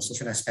ambitions for the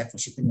social aspect for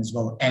shipping as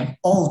well. And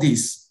all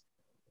this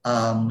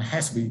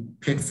has to be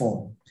paid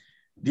for.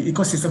 The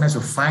ecosystem has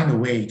to find a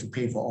way to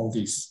pay for all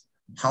this.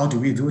 How do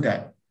we do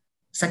that?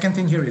 Second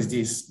thing here is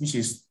this, which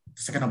is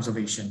the second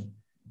observation.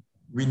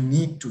 We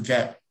need to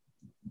get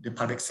the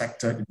public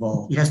sector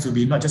involved. It has to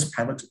be not just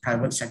private to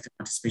private sector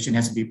participation, it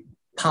has to be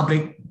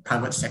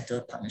public-private sector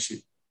partnership,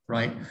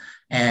 right?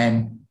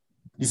 And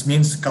this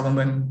means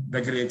government,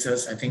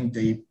 regulators, I think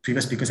the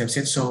previous speakers have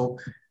said so.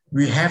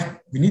 We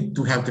need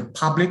to have the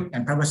public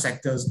and private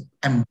sector's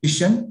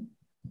ambition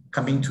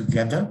coming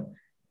together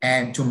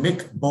and to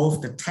make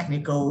both the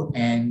technical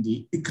and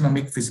the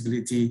economic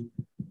feasibility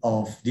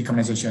of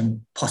decarbonization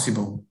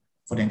possible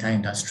for the entire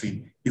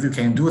industry. If we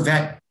can do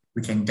that,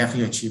 we can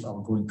definitely achieve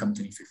our goal in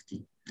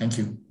 2050. Thank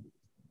you.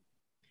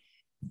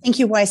 Thank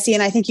you, YC.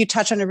 And I think you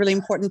touch on a really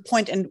important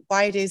point, and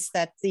why it is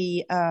that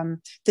the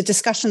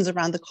discussions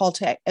around the call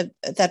to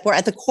that were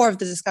at the core of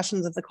the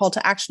discussions of the call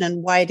to action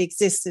and why it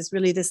exists is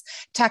really this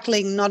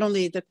tackling not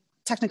only the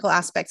technical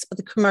aspects, but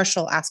the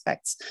commercial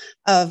aspects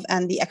of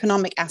and the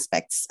economic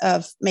aspects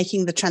of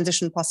making the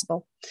transition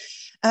possible.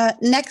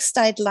 Next,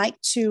 I'd like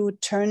to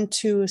turn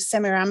to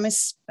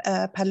Semiramis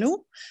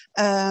Palou.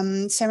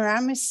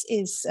 Semiramis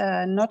is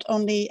not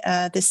only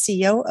the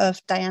CEO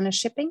of Diana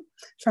Shipping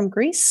from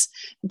Greece,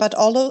 but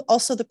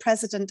also the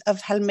president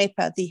of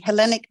HELMEPA, the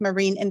Hellenic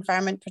Marine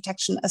Environment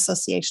Protection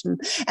Association.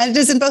 And it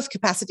is in both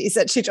capacities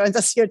that she joins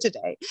us here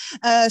today.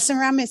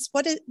 Semiramis,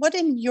 what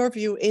in your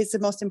view is the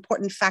most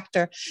important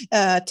factor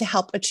to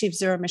help achieve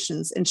zero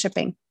emissions in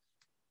shipping?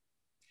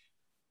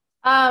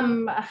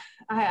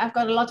 I've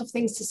got a lot of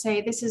things to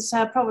say. This is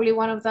probably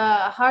one of the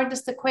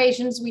hardest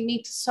equations we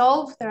need to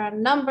solve. There are a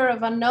number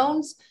of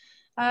unknowns.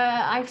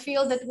 I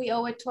feel that we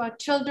owe it to our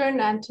children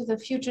and to the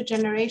future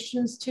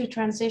generations to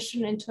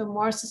transition into a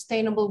more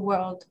sustainable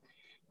world.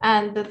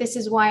 And this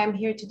is why I'm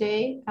here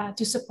today,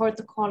 to support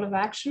the call of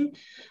action.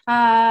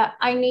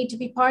 I need to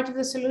be part of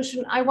the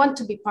solution. I want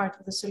to be part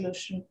of the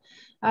solution.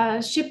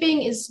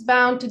 Shipping is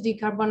bound to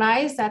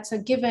decarbonize. That's a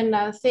given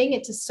thing.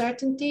 It's a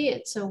certainty.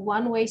 It's a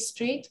one-way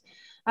street.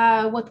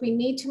 What we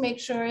need to make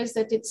sure is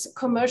that it's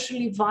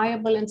commercially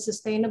viable and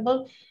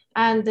sustainable,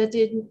 and that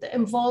it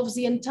involves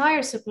the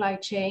entire supply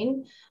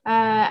chain,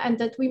 and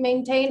that we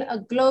maintain a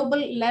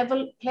global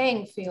level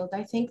playing field.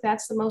 I think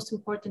that's the most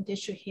important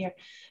issue here.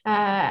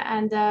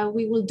 And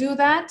we will do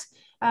that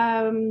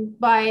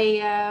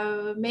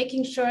by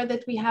making sure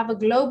that we have a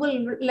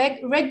global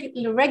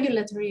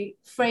regulatory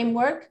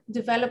framework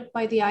developed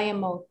by the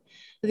IMO.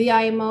 The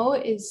IMO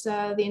is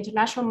the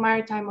International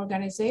Maritime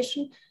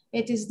Organization.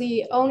 It is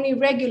the only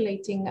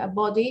regulating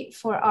body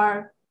for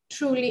our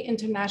truly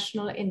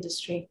international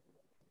industry.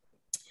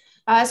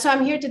 So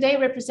I'm here today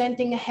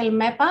representing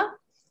HELMEPA.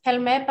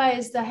 HELMEPA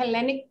is the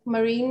Hellenic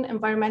Marine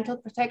Environmental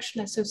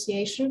Protection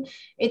Association.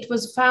 It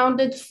was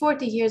founded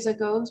 40 years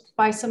ago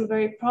by some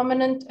very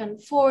prominent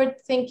and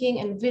forward-thinking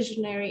and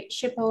visionary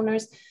ship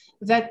owners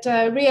that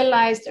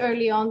realized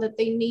early on that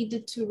they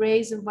needed to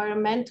raise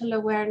environmental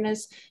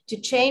awareness, to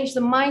change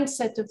the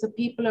mindset of the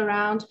people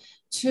around,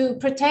 to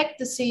protect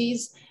the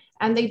seas.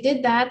 And they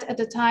did that at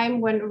a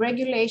time when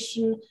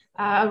regulation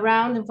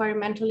around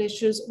environmental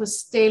issues was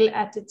still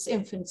at its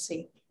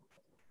infancy.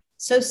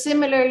 So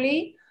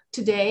similarly,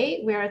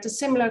 today, we're at a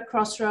similar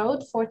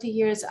crossroad. 40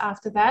 years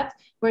after that,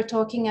 we're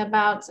talking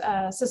about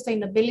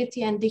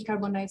sustainability and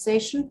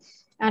decarbonization.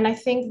 And I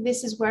think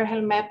this is where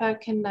Helmepa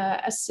can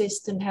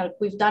assist and help.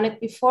 We've done it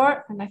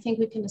before, and I think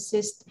we can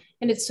assist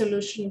in its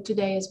solution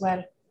today as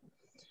well.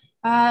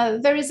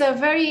 There is a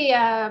very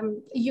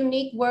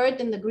unique word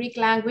in the Greek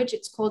language.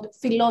 It's called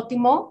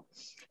philotimo.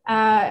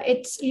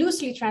 It's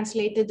loosely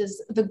translated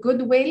as the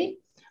goodwill,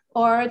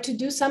 or to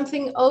do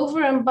something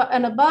over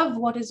and above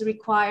what is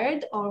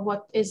required or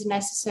what is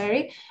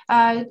necessary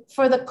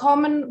for the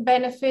common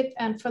benefit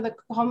and for the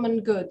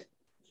common good.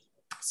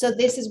 So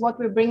this is what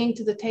we're bringing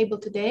to the table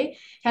today.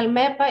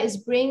 Helmepa is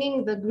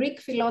bringing the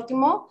Greek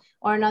philotimo,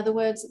 or in other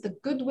words, the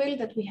goodwill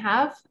that we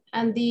have,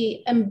 and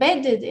the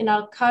embedded in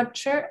our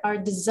culture, our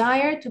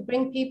desire to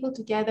bring people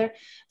together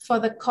for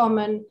the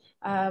common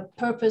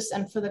purpose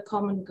and for the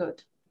common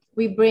good.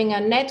 We bring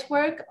a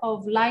network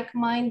of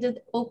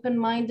like-minded,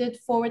 open-minded,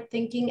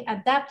 forward-thinking,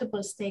 adaptable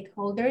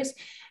stakeholders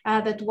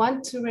that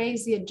want to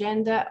raise the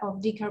agenda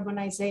of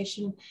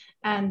decarbonization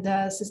and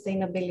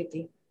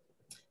sustainability.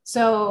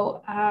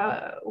 So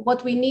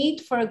what we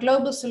need for a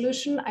global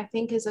solution, I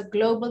think, is a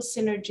global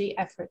synergy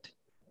effort.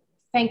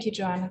 Thank you,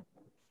 Johannah.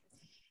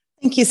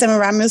 Thank you,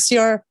 Semiramis.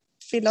 Your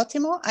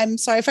philotimo, I'm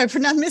sorry if I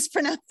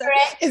mispronounced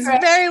that, is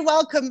very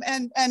welcome,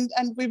 and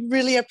we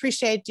really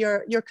appreciate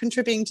your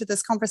contributing to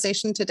this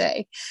conversation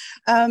today.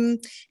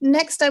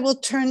 Next, I will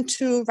turn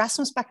to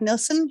Rasmus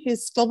Bach-Nielsen,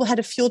 who's Global Head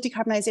of Fuel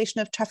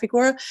Decarbonization of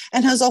Trafigura,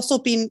 and has also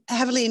been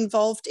heavily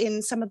involved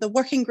in some of the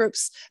working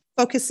groups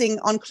focusing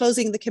on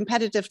closing the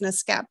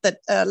competitiveness gap that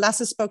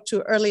Lasse spoke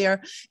to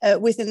earlier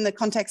within the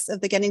context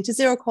of the Getting to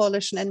Zero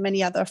Coalition and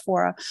many other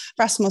fora.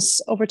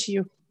 Rasmus, over to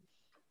you.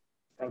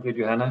 Thank you,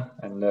 Johannah,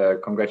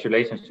 and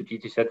congratulations to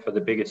GTZ for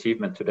the big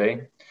achievement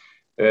today.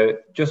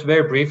 Just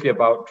very briefly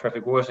about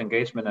Trafigura's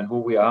engagement and who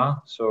we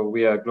are. So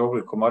we are a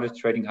global commodity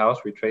trading house.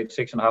 We trade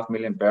 6.5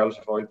 million barrels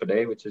of oil per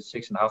day, which is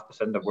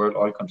 6.5% of world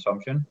oil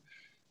consumption.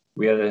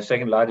 We are the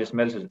second largest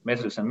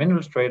metals and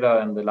minerals trader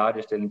and the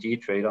largest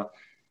LNG trader.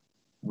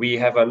 We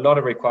have a lot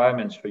of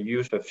requirements for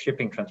use of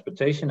shipping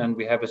transportation, and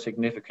we have a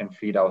significant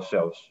fleet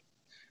ourselves.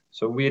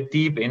 So we're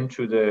deep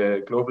into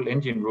the global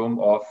engine room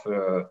of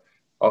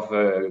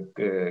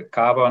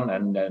carbon,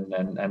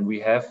 and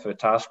we have a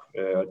task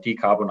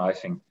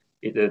decarbonizing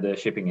the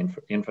shipping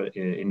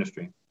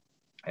industry.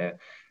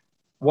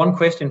 One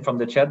question from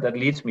the chat that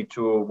leads me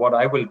to what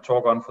I will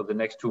talk on for the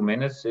next 2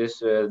 minutes is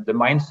the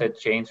mindset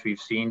change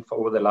we've seen for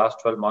over the last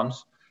 12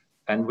 months,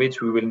 and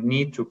which we will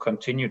need to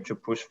continue to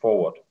push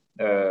forward.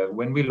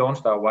 When we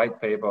launched our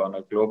white paper on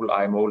a global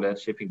IMO-led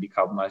shipping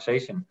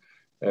decarbonization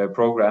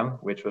program,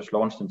 which was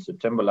launched in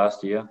September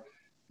last year,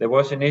 there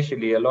was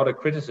initially a lot of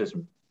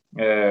criticism,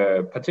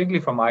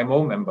 particularly from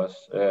IMO members,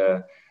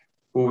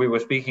 who we were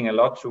speaking a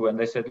lot to, and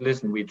they said,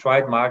 listen, we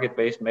tried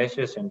market-based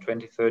measures in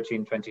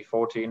 2013,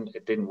 2014,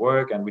 it didn't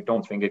work, and we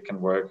don't think it can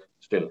work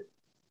still.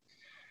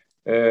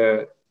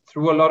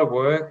 Through a lot of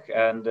work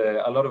and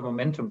a lot of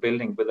momentum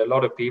building with a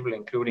lot of people,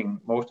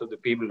 including most of the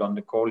people on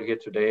the call here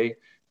today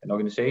and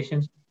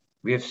organizations,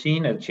 we have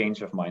seen a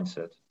change of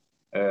mindset.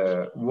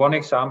 One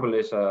example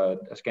is a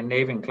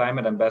Scandinavian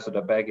climate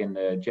ambassador back in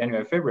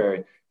January,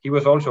 February. He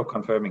was also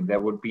confirming there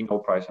would be no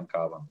price on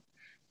carbon.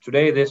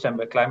 Today, this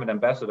climate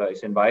ambassador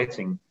is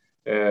inviting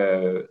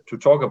to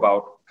talk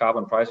about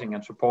carbon pricing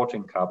and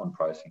supporting carbon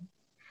pricing.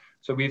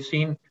 So we've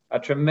seen a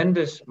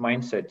tremendous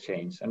mindset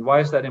change. And why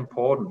is that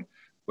important?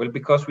 Well,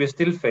 because we're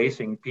still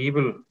facing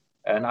people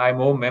and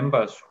IMO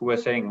members who are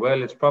saying,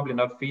 well, it's probably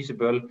not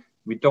feasible.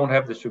 We don't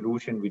have the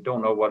solution. We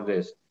don't know what it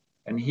is.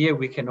 And here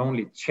we can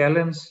only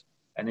challenge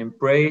and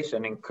embrace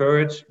and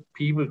encourage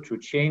people to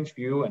change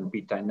view and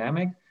be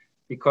dynamic,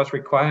 because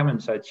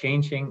requirements are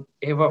changing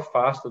ever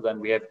faster than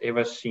we have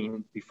ever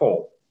seen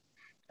before.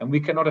 And we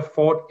cannot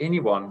afford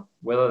anyone,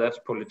 whether that's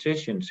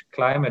politicians,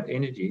 climate,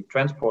 energy,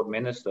 transport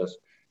ministers,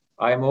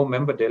 IMO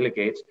member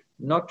delegates,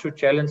 not to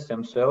challenge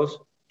themselves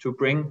to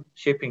bring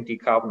shipping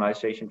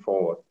decarbonization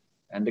forward.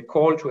 And the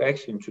call to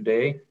action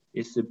today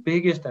is the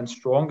biggest and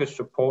strongest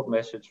support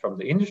message from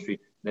the industry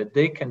that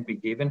they can be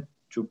given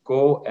to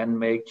go and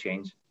make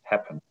change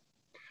happen.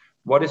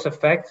 What is a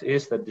fact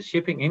is that the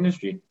shipping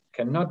industry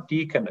cannot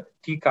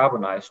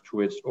decarbonize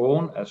to its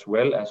own as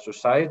well as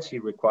society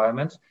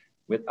requirements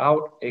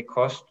without a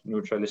cost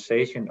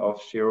neutralization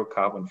of zero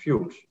carbon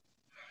fuels.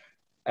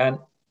 And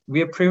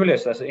we are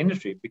privileged as an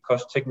industry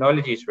because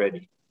technology is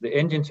ready. The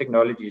engine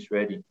technology is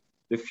ready.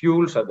 The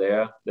fuels are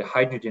there, the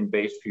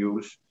hydrogen-based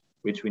fuels,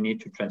 which we need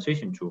to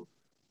transition to.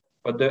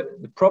 But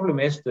the problem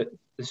is that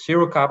the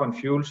zero carbon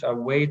fuels are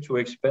way too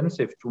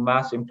expensive to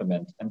mass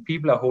implement, and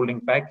people are holding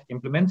back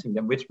implementing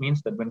them, which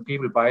means that when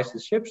people buy the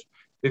ships,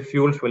 the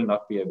fuels will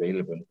not be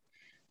available.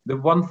 The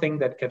one thing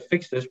that can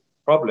fix this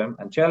problem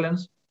and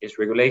challenge is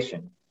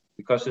regulation,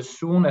 because as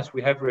soon as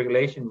we have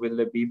regulation, will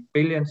there be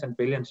billions and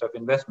billions of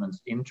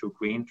investments into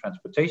green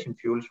transportation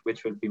fuels,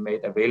 which will be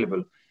made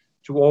available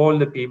to all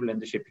the people in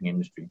the shipping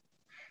industry.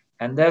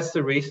 And that's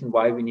the reason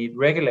why we need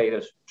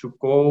regulators to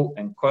go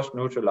and cost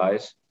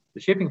neutralize the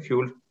shipping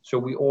fuel, so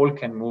we all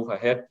can move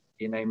ahead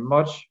in a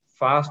much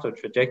faster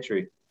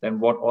trajectory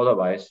than what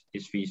otherwise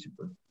is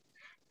feasible.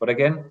 But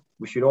again,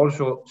 We should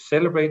also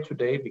celebrate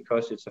today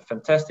because it's a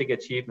fantastic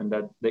achievement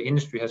that the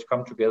industry has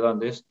come together on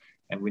this,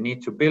 and we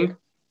need to build.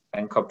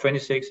 And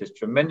COP26 is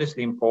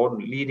tremendously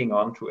important, leading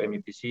on to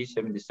MEPC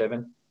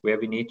 77, where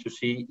we need to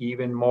see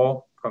even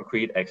more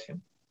concrete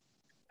action.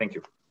 Thank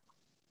you.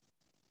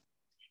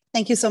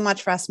 Thank you so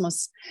much,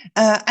 Rasmus.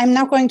 I'm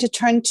now going to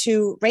turn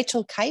to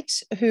Rachel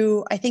Kite,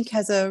 who I think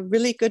has a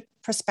really good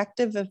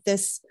perspective of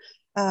this,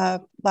 I'd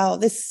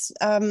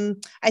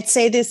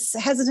say this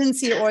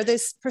hesitancy or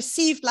this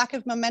perceived lack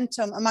of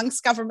momentum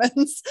amongst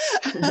governments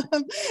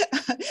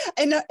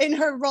in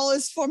her role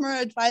as former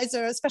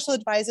advisor, special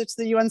advisor to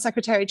the UN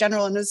Secretary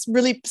General, and has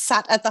really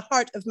sat at the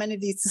heart of many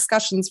of these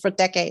discussions for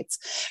decades.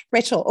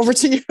 Rachel, over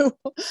to you.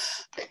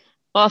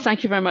 Well,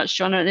 thank you very much,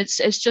 John. And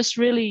it's just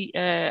really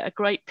a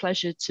great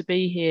pleasure to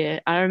be here.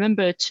 I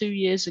remember 2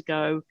 years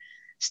ago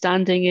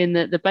standing in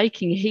the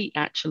baking heat,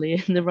 actually,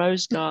 in the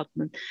Rose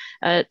Garden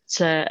at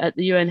the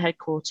UN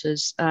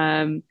headquarters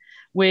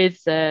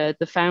with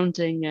the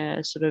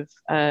founding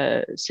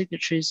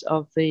signatories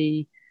of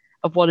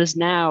what is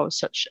now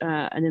such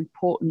an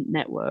important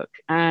network.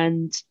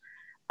 And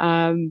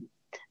in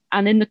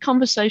the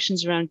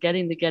conversations around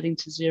getting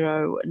to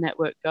Zero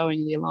network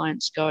going, the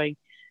alliance going,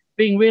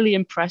 being really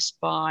impressed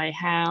by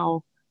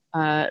how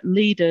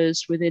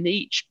leaders within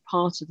each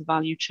part of the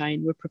value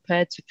chain were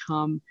prepared to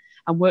come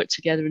and work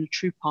together in a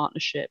true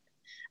partnership.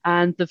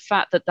 And the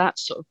fact that that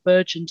sort of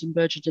burgeoned,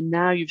 and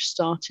now you've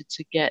started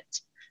to get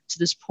to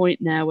this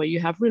point now where you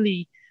have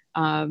really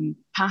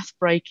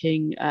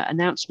path-breaking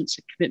announcements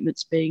and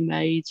commitments being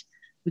made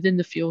within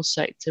the fuel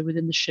sector,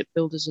 within the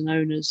shipbuilders and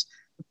owners,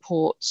 the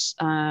ports,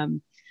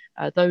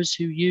 those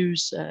who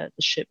use the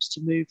ships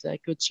to move their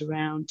goods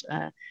around.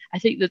 I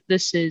think that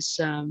this is,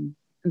 and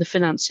the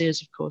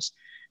financiers, of course,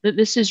 that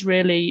this is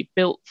really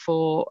built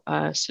for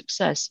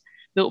success,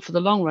 built for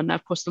the long run. Now,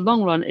 of course, the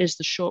long run is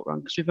the short run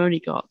because we've only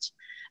got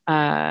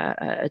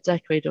a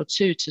decade or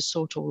two to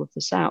sort all of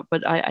this out.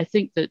 But I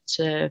think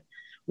that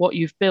what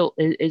you've built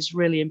is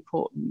really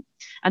important.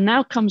 And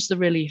now comes the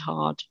really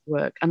hard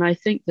work. And I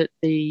think that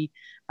the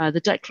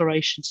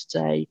declaration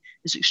today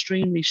is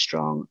extremely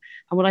strong.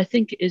 And what I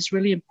think is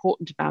really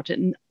important about it,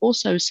 and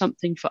also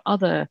something for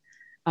other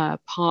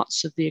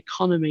parts of the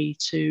economy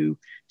to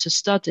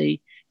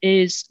study,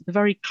 is the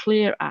very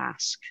clear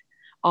ask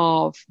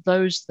of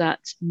those that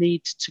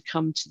need to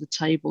come to the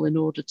table in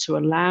order to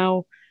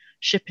allow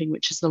shipping,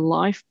 which is the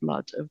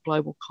lifeblood of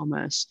global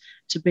commerce,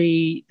 to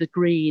be the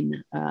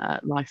green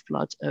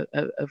lifeblood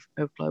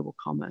of global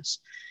commerce.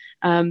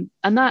 And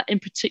that in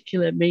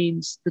particular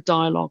means the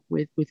dialogue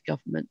with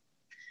government.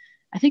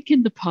 I think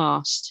in the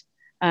past,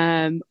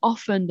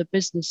 often the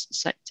business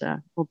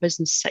sector or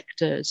business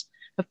sectors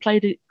have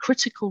played a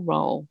critical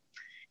role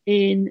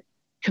in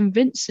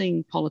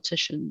convincing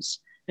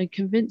politicians and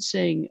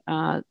convincing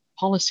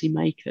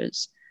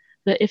policymakers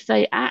that if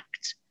they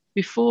act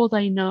before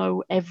they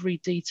know every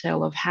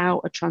detail of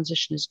how a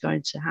transition is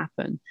going to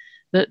happen,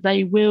 that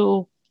they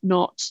will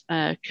not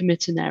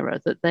commit an error,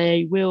 that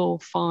they will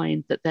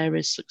find that there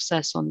is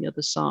success on the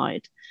other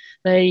side.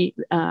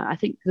 I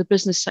think the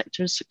business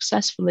sector has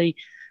successfully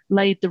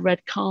laid the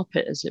red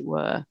carpet, as it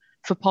were,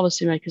 for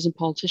policymakers and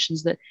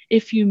politicians, that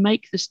if you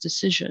make this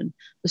decision,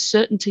 the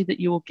certainty that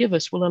you will give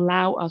us will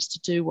allow us to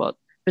do what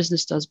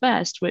business does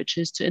best, which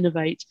is to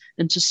innovate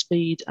and to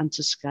speed and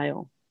to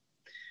scale.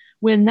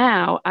 We're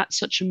now at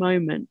such a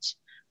moment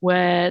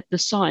where the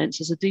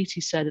science, as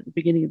Aditi said at the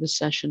beginning of the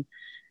session,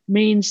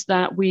 means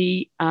that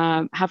we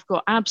have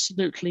got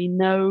absolutely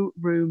no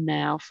room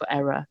now for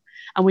error,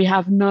 and we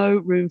have no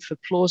room for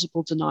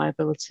plausible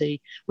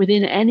deniability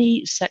within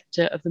any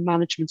sector of the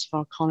management of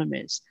our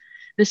economies.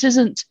 This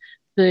isn't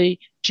the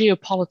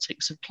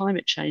geopolitics of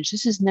climate change.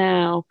 This is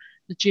now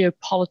the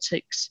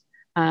geopolitics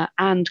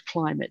and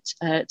climate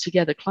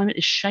together. Climate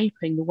is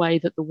shaping the way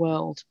that the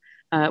world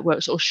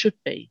works, or should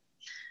be.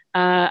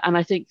 And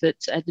I think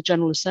that at the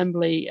General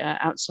Assembly,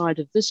 outside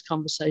of this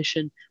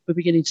conversation, we're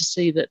beginning to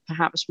see that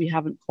perhaps we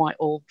haven't quite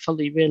all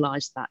fully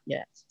realised that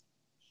yet.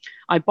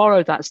 I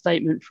borrowed that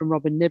statement from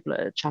Robin Nibbler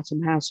at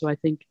Chatham House, who I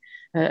think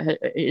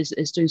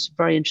is doing some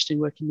very interesting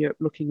work in Europe,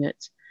 looking at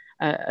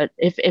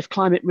if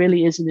climate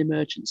really is an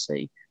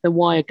emergency, then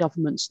why are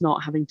governments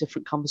not having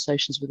different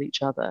conversations with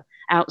each other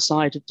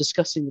outside of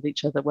discussing with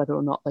each other whether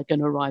or not they're going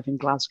to arrive in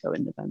Glasgow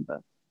in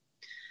November?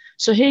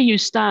 So here you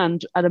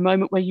stand at a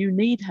moment where you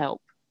need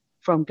help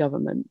from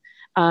government,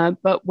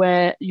 but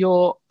where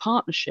your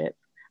partnership,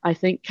 I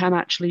think, can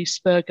actually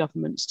spur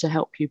governments to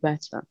help you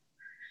better.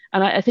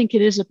 And I think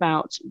it is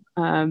about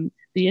the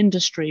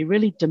industry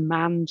really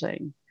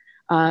demanding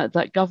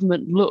that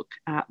government look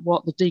at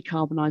what the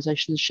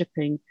decarbonisation of the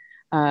shipping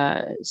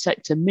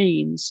sector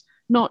means,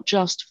 not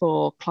just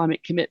for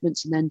climate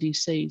commitments and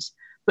NDCs,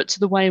 but to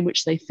the way in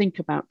which they think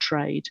about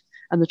trade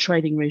and the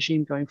trading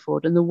regime going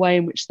forward, and the way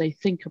in which they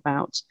think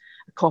about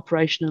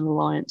cooperation and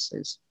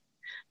alliances.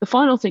 The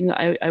final thing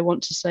that I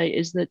want to say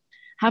is that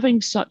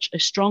having such a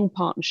strong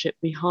partnership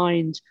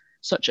behind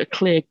such a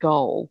clear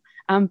goal,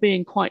 and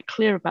being quite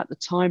clear about the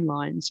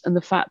timelines and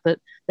the fact that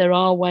there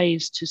are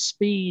ways to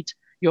speed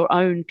your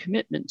own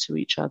commitment to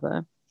each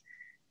other,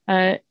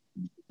 that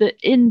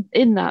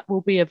in that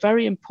will be a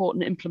very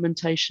important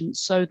implementation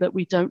so that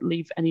we don't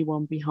leave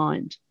anyone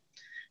behind.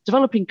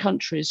 Developing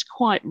countries,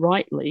 quite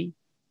rightly,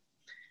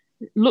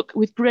 look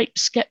with great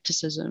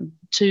skepticism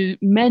to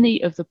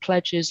many of the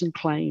pledges and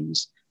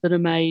claims that are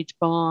made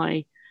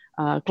by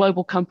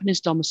global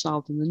companies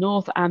domiciled in the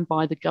North and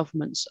by the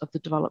governments of the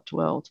developed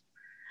world.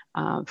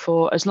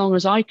 For as long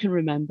as I can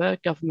remember,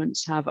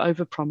 governments have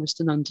overpromised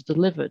and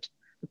underdelivered.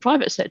 The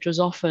private sector is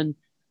often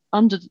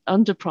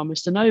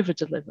underpromised and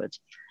overdelivered,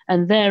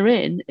 and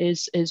therein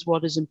is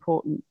what is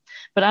important.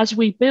 But as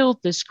we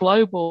build this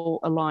global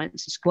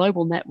alliance, this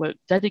global network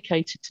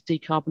dedicated to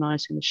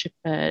decarbonising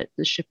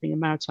the shipping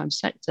and maritime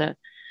sector,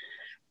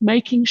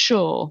 making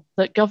sure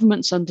that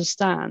governments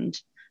understand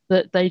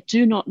that they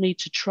do not need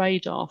to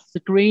trade off the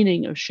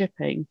greening of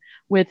shipping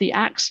with the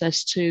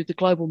access to the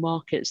global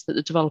markets that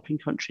the developing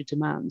country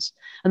demands,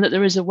 and that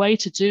there is a way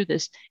to do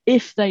this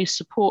if they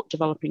support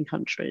developing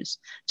countries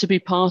to be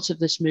part of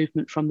this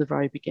movement from the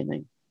very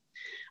beginning.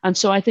 And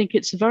so I think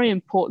it's a very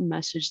important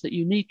message that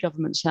you need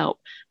government's help,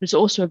 but it's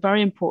also a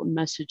very important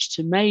message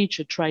to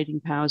major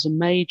trading powers and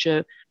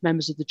major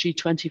members of the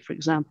G20, for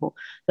example,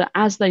 that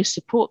as they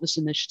support this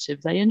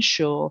initiative, they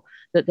ensure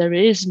that there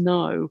is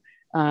no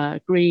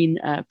green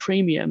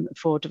premium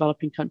for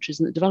developing countries,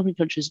 and that developing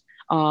countries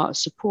are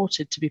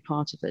supported to be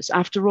part of this.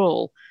 After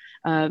all,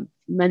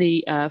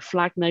 many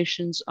flag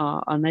nations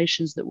are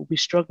nations that will be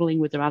struggling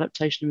with their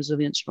adaptation and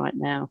resilience right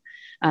now,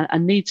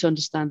 and need to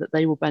understand that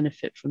they will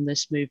benefit from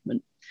this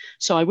movement.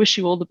 So I wish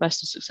you all the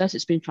best of success.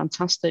 It's been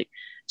fantastic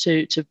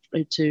to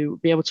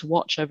be able to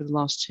watch over the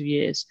last 2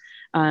 years,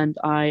 and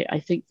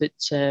I think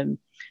that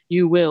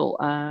you will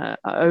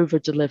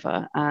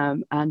over-deliver,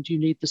 and you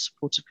need the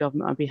support of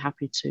government. I'd be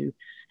happy to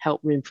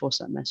help reinforce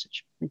that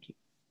message. Thank you.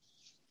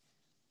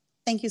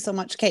 Thank you so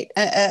much, Kate,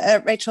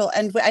 Rachel.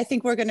 And I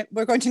think we're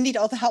going to need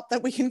all the help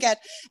that we can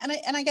get.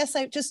 And I guess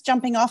just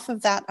jumping off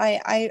of that,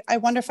 I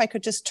wonder if I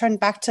could just turn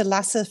back to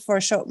Lasse for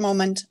a short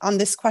moment on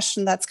this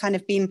question that's kind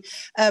of been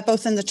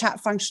both in the chat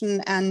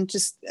function and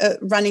just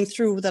running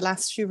through the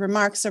last few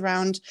remarks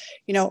around,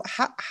 you know,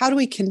 how do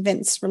we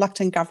convince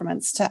reluctant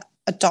governments to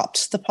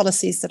adopt the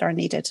policies that are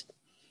needed?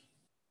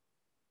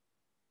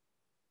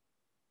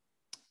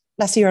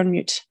 Lasse, you're on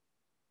mute.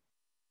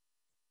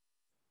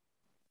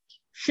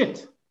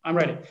 Shit. I'm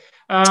ready.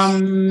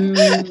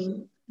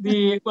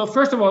 Well,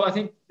 first of all, I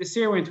think the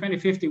zero in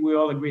 2050 we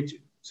all agree to.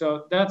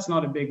 So that's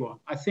not a big one.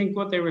 I think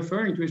what they're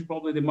referring to is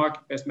probably the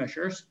market-based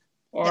measures,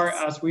 or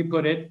yes, as we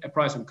put it, a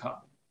price on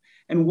carbon.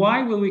 And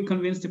why will we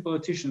convince the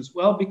politicians?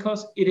 Well,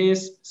 because it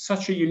is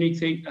such a unique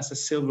thing as a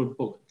silver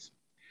bullet.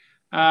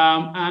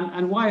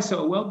 And why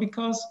so? Well,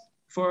 because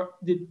for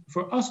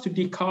us to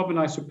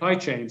decarbonize supply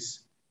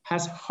chains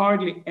has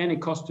hardly any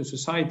cost to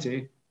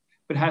society,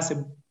 but has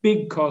a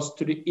big cost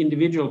to the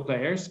individual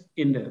players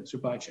in the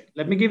supply chain.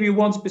 Let me give you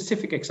one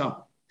specific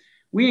example.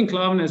 We in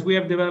Klaveness, we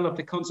have developed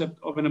the concept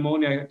of an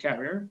ammonia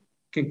carrier,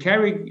 can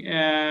carry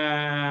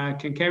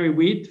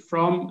wheat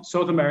from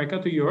South America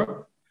to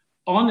Europe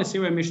on a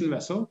zero-emission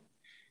vessel.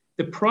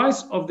 The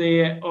price of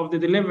the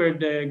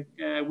delivered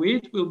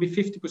wheat will be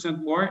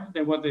 50% more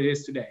than what it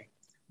is today.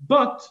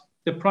 But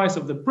the price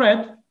of the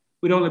bread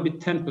would only be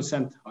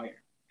 10% higher.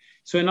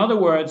 So in other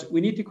words, we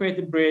need to create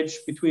a bridge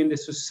between the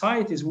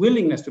society's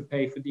willingness to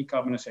pay for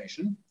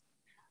decarbonization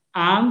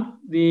and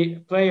the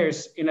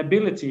players'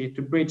 inability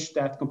to bridge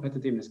that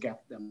competitiveness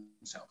gap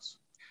themselves.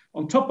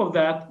 On top of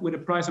that, with a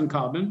price on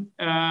carbon,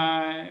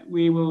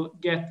 we will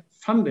get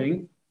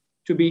funding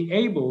to be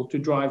able to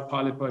drive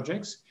pilot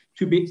projects,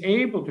 to be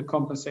able to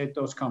compensate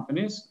those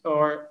companies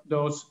or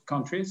those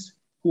countries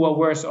who are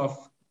worse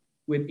off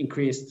with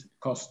increased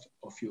cost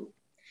of fuel.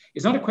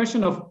 It's not a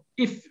question of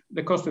if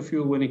the cost of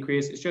fuel will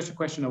increase, it's just a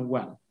question of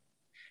when.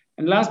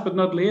 And last but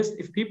not least,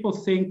 if people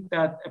think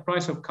that a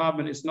price of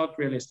carbon is not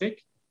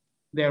realistic,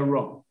 they're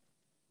wrong.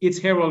 It's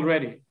here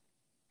already.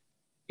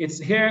 It's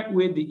here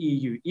with the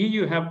EU.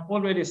 EU have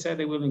already said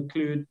they will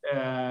include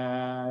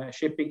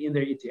shipping in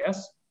their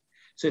ETS.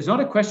 So it's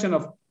not a question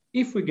of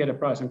if we get a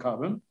price on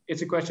carbon,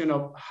 it's a question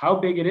of how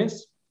big it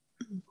is,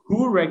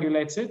 who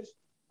regulates it,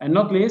 and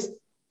not least,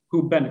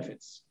 who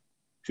benefits.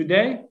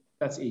 Today,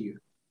 that's EU.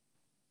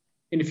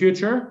 In the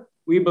future,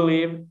 we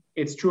believe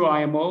it's through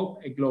IMO,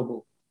 a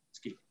global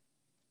scheme.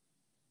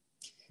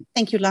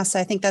 Thank you, Lasse.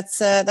 I think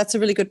that's a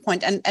really good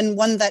point, and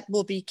one that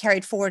will be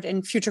carried forward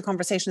in future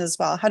conversations as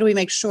well. How do we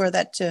make sure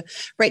that, to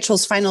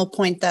Rachel's final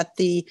point, that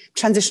the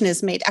transition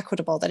is made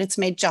equitable, that it's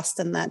made just,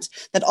 and that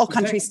all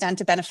countries stand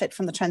to benefit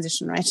from the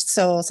transition, right?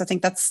 So I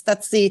think that's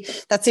the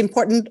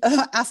important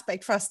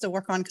aspect for us to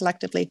work on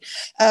collectively.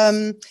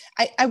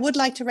 I would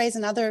like to raise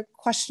another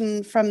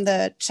question from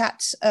the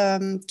chat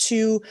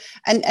too,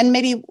 and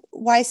maybe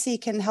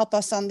YC can help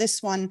us on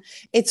this one.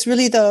 It's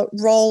really the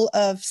role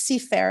of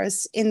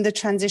seafarers in the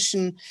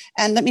transition.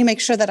 And let me make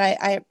sure that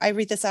I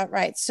read this out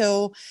right.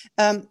 So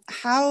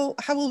how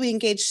will we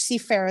engage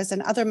seafarers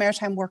and other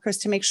maritime workers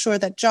to make sure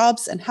that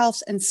jobs and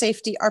health and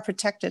safety are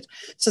protected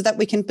so that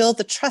we can build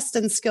the trust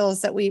and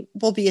skills that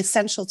will be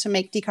essential to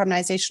make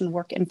decarbonization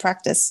work in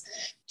practice?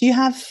 Do you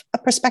have a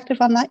perspective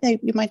on that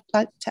you might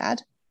like to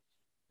add?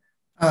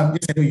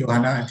 Yes, I do,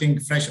 Johanna. I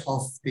think fresh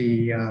off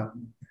the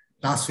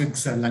last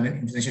week's London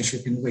International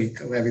Shipping Week,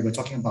 where we were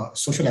talking about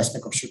social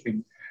aspect of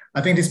shipping,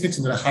 I think this fits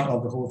into the heart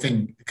of the whole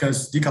thing,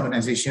 because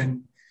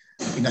decarbonization,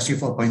 Industry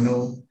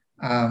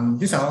 4.0,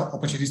 these are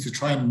opportunities to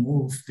try and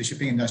move the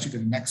shipping industry to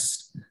the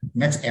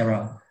next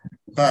era.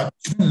 But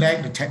shouldn't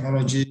let the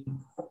technology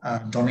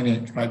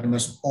dominate, right? We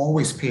must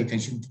always pay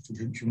attention to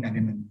the human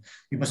element.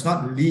 We must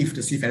not leave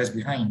the seafarers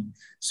behind.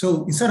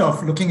 So instead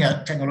of looking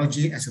at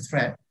technology as a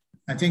threat,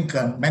 I think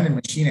man and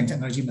machine and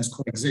technology must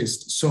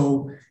coexist.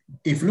 So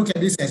if we look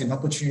at this as an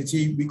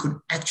opportunity, we could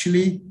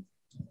actually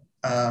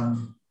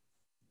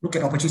look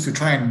at opportunities to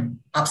try and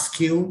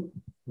upskill,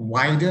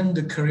 widen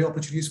the career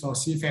opportunities for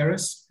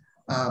seafarers,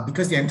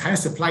 because the entire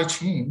supply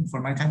chain for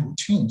maritime would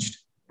change,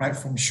 right,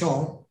 from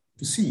shore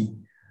to sea.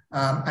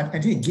 I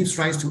think it gives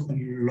rise to a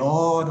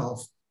lot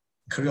of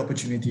career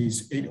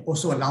opportunities. It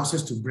also allows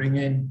us to bring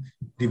in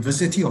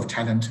diversity of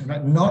talent,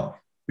 right?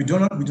 We do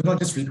not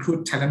just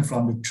recruit talent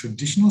from the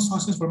traditional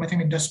sources for the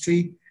maritime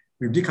industry.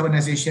 With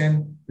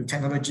decarbonization, with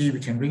technology, we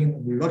can bring in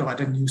a lot of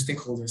other new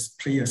stakeholders,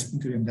 players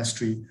into the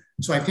industry.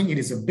 So I think it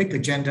is a big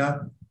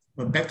agenda,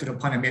 but back to the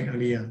point I made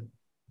earlier,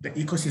 the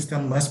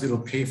ecosystem must be able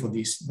to pay for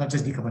this, not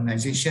just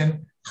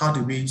decarbonization. How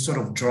do we sort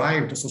of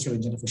drive the social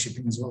agenda for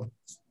shipping as well?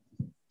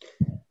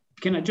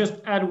 Can I just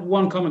add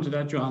one comment to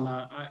that,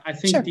 Johanna? I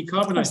think sure,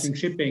 decarbonizing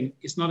shipping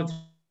is not a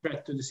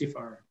threat to the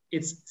seafarer.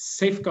 It's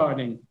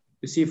safeguarding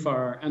the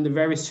seafarer and the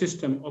very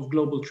system of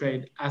global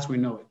trade as we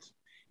know it.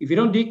 If you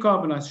don't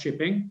decarbonize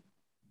shipping,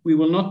 we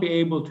will not be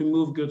able to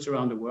move goods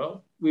around the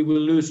world. We will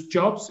lose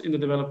jobs in the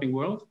developing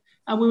world,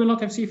 and we will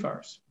not have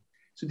seafarers.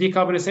 So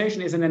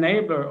decarbonization is an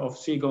enabler of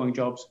seagoing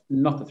jobs,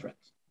 not a threat.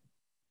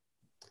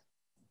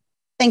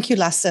 Thank you,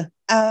 Lasse.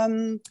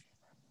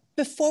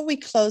 Before we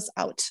close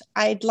out,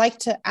 I'd like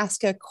to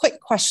ask a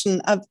quick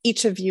question of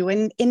each of you.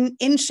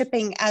 In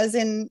shipping, as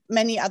in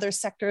many other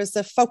sectors,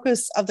 the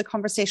focus of the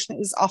conversation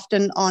is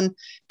often on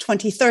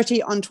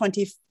 2030, on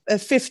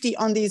 2050,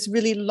 on these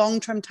really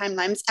long-term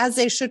timelines, as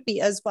they should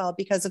be as well,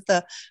 because of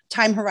the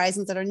time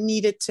horizons that are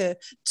needed to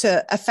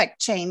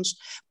affect change.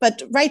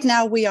 But right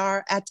now we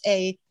are at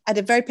a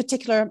very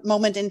particular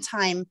moment in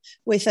time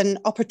with an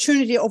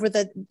opportunity over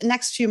the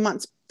next few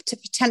months to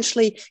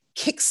potentially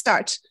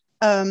kickstart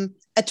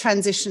a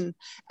transition.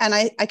 And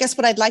I guess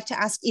what I'd like to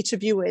ask each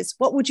of you is,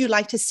 what would you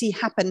like to see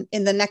happen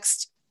in the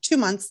next 2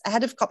 months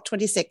ahead of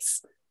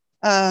COP26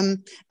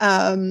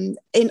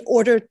 in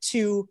order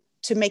to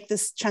make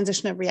this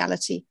transition a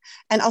reality?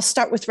 And I'll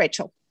start with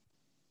Rachel.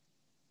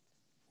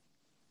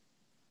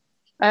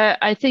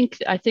 I think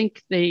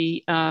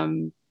the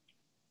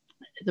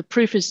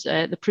proof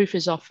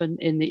is often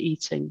in the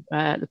eating.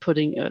 The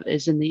pudding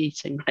is in the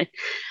eating, right?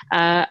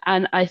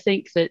 And I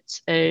think that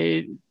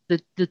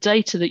the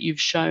data that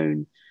you've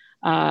shown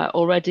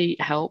already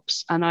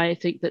helps. And I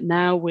think that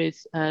now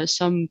with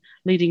some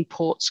leading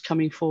ports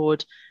coming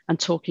forward and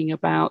talking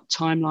about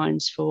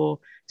timelines for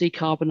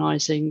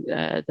decarbonising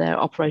their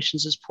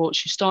operations as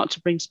ports, you start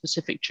to bring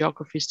specific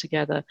geographies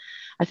together.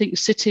 I think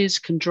cities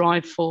can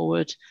drive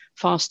forward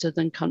faster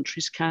than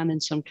countries can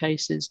in some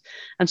cases.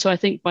 And so I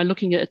think by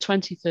looking at a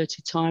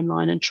 2030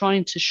 timeline and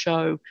trying to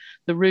show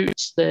the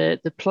routes,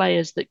 the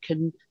players that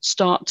can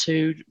start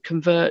to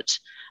convert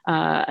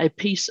a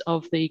piece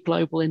of the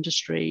global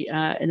industry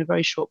in a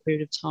very short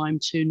period of time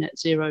to net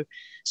zero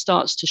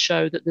starts to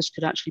show that this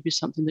could actually be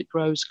something that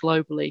grows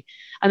globally.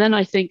 And then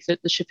I think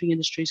that the shipping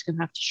industry is going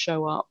to have to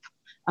show up,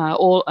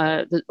 all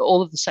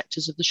of the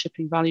sectors of the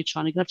shipping value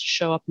chain are going to have to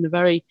show up in a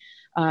very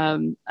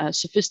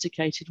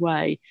sophisticated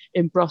way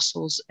in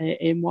Brussels,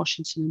 in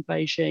Washington and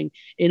Beijing,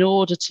 in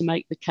order to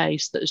make the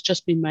case that has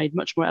just been made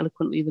much more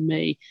eloquently than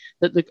me,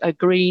 that a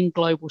green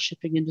global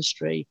shipping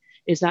industry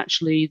is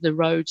actually the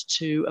road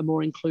to a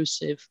more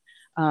inclusive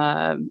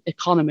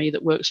economy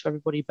that works for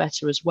everybody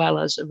better, as well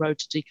as a road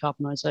to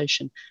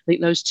decarbonisation. I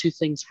think those two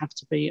things have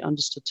to be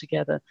understood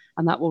together,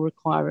 and that will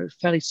require a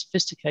fairly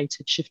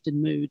sophisticated shift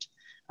in mood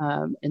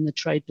in the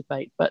trade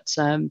debate. But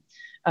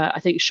I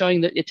think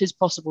showing that it is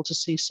possible to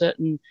see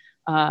certain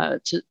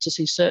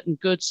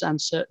goods and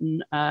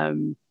certain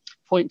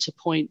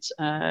point-to-point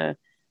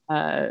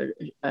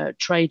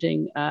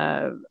trading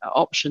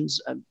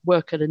options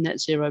work at a net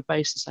zero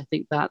basis, I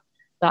think that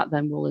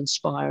then will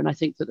inspire. And I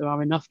think that there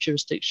are enough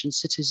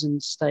jurisdictions,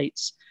 citizens,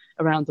 states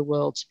around the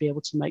world to be able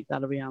to make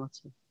that a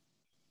reality.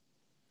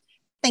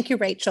 Thank you,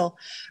 Rachel.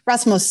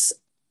 Rasmus,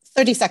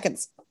 30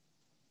 seconds.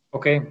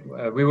 Okay,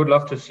 we would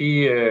love to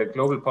see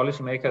global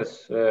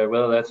policymakers,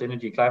 whether that's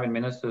energy climate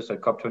ministers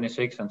at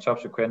COP26 and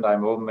subsequent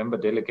IMO member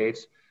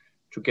delegates,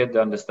 to get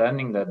the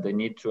understanding that they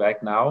need to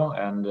act now,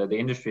 and the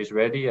industry is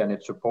ready and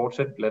it's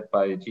supported, led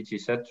by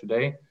GTZ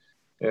today.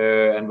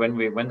 And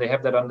when they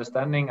have that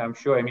understanding, I'm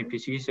sure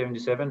MEPC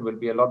 77 will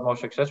be a lot more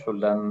successful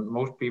than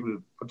most people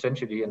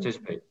potentially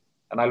anticipate.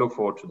 And I look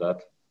forward to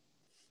that.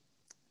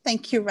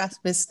 Thank you,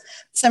 Rasmus.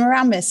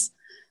 Semiramis.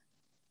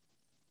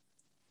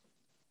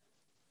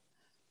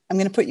 I'm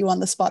going to put you on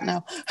the spot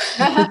now.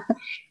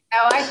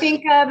 No, I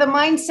think the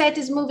mindset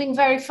is moving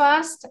very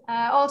fast.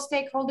 All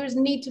stakeholders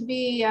need to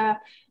be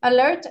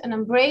alert and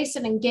embrace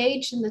and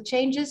engage in the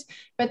changes.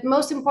 But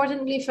most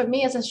importantly for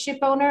me as a ship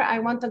owner, I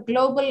want a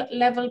global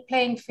level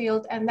playing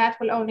field, and that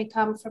will only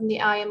come from the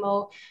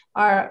IMO,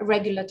 our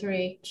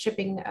regulatory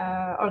shipping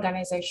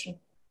organization.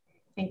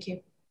 Thank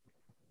you.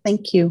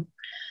 Thank you.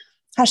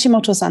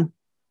 Hashimoto-san.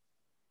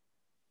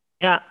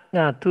 Yeah,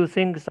 two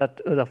things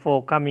that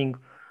for coming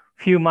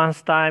few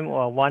months time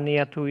or 1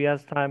 year, 2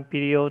 years time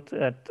period,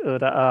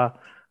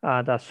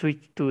 the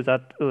switch to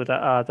that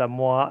the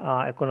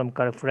more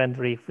economically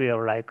friendly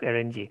fuel like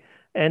LNG,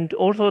 and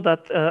also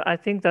that I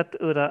think that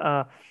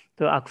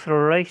the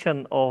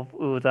acceleration of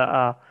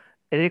the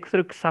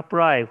electric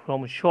supply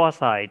from shore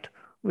side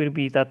will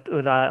be that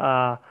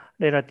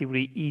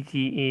relatively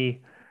easy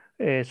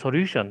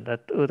solution.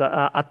 That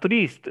at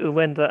least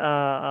when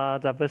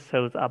the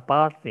vessels are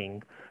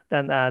berthing,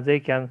 then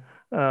they can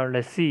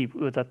receive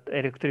that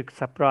electric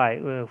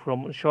supply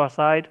from shore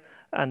side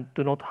and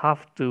do not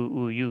have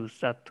to use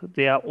that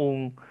their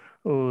own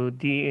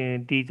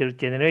diesel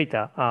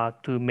generator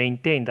to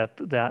maintain that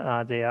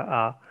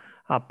their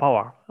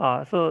power.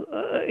 So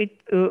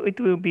it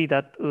will be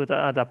that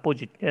the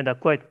positive and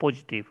quite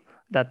positive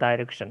that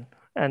direction,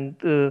 and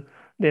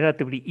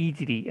relatively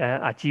easily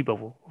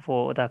achievable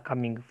for the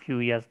coming few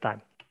years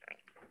time.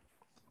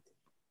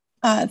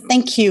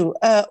 Thank you.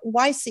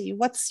 YC,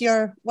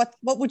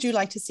 what would you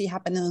like to see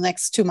happen in the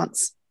next 2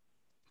 months?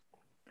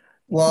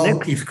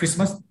 Well, if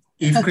Christmas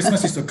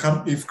is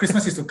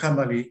to come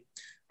early,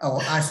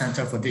 our eye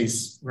center for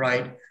this,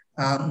 right?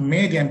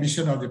 May the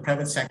ambition of the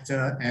private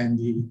sector and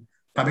the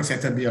public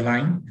sector be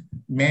aligned.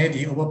 May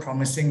the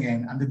over-promising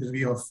and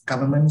under-delivery of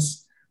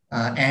governments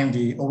and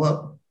the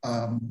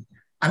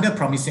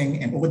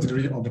under-promising and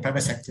over-delivery of the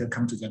private sector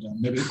come together.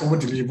 Maybe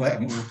over-deliver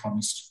and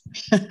over-promise.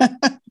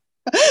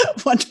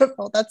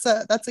 Wonderful. That's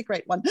a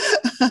great one.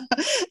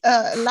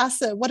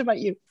 Lasse, what about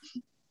you?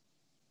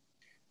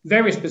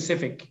 Very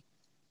specific.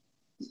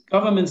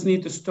 Governments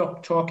need to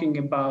stop talking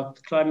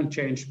about climate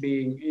change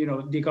being,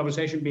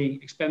 decarbonization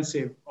being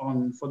expensive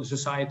for the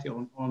society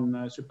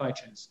on supply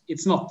chains.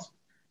 It's not.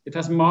 It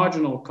has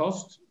marginal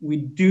cost. We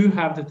do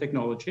have the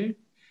technology.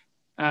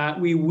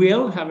 We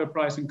will have a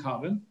price in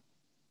carbon.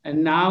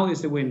 And now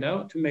is the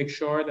window to make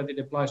sure that it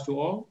applies to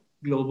all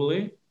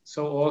globally,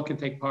 so all can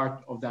take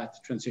part of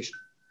that transition.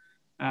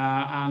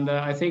 And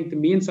I think the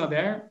means are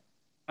there.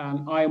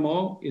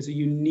 IMO is a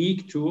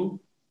unique tool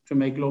to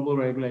make global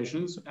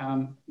regulations,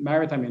 and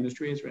maritime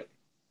industry is ready.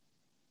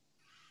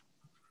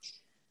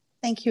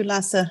 Thank you,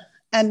 Lasse.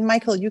 And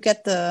Michael, you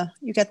get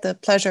the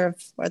pleasure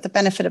or the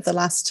benefit of the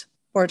last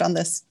word on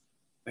this.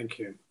 Thank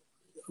you.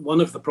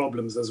 One of the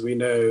problems, as we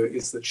know,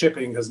 is that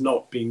shipping has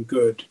not been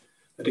good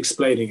at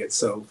explaining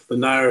itself. The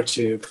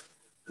narrative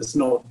has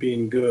not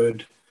been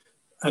good.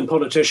 And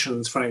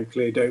politicians,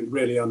 frankly, don't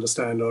really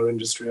understand our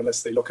industry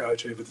unless they look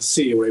out over the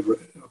sea or over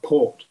a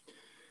port.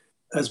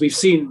 As we've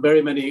seen,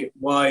 very many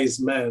wise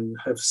men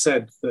have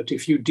said that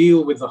if you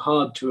deal with the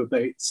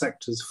hard-to-abate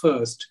sectors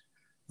first,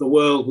 the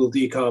world will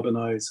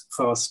decarbonize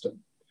faster.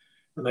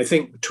 And I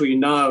think between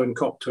now and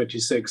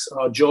COP26,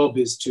 our job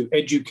is to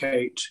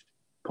educate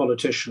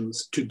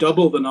politicians to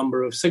double the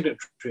number of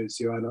signatories,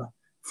 Johannah,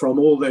 from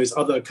all those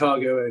other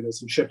cargo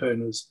owners and ship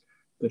owners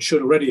that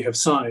should already have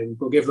signed.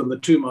 We'll give them the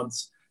 2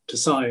 months to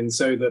sign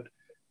so that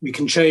we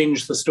can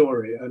change the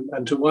story.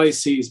 And to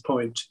YC's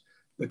point,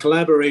 the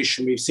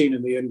collaboration we've seen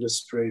in the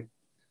industry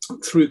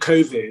through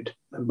COVID,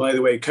 and by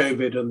the way,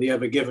 COVID and the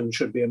Ever Given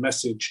should be a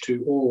message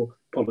to all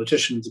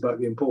politicians about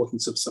the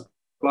importance of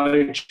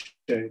supply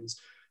chains.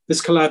 This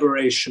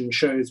collaboration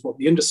shows what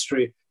the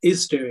industry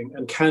is doing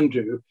and can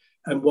do,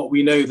 and what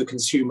we know the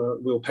consumer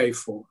will pay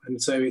for.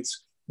 And so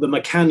it's the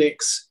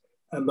mechanics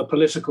and the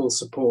political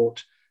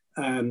support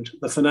and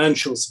the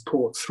financial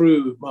support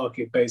through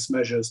market-based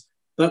measures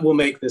that will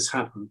make this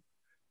happen.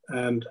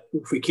 And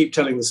if we keep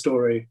telling the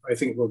story, I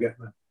think we'll get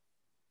there.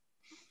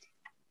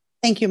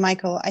 Thank you,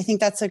 Michael. I think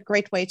that's a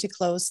great way to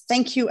close.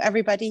 Thank you,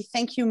 everybody.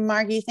 Thank you,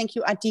 Margie. Thank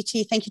you,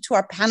 Aditi. Thank you to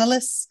our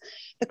panelists,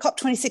 the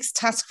COP26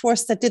 task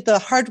force that did the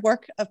hard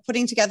work of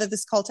putting together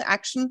this call to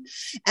action,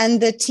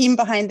 and the team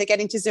behind the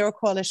Getting to Zero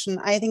Coalition.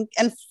 I think,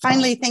 and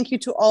finally, thank you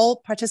to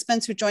all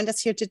participants who joined us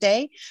here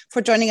today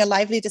for joining a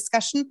lively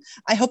discussion.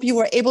 I hope you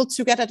were able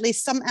to get at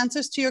least some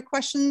answers to your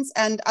questions,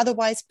 and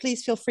otherwise,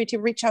 please feel free to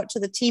reach out to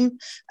the team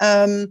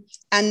and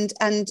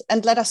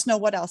let us know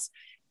what else.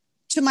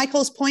 To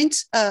Michael's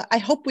point, I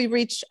hope we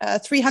reach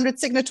 300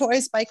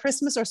 signatories by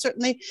Christmas, or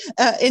certainly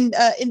in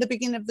the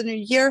beginning of the new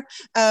year.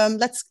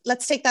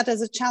 Let's take that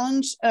as a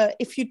challenge.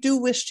 If you do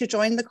wish to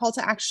join the call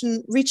to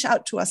action, reach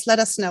out to us, let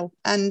us know,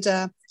 and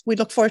We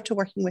look forward to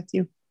working with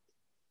you.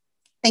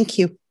 Thank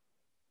you.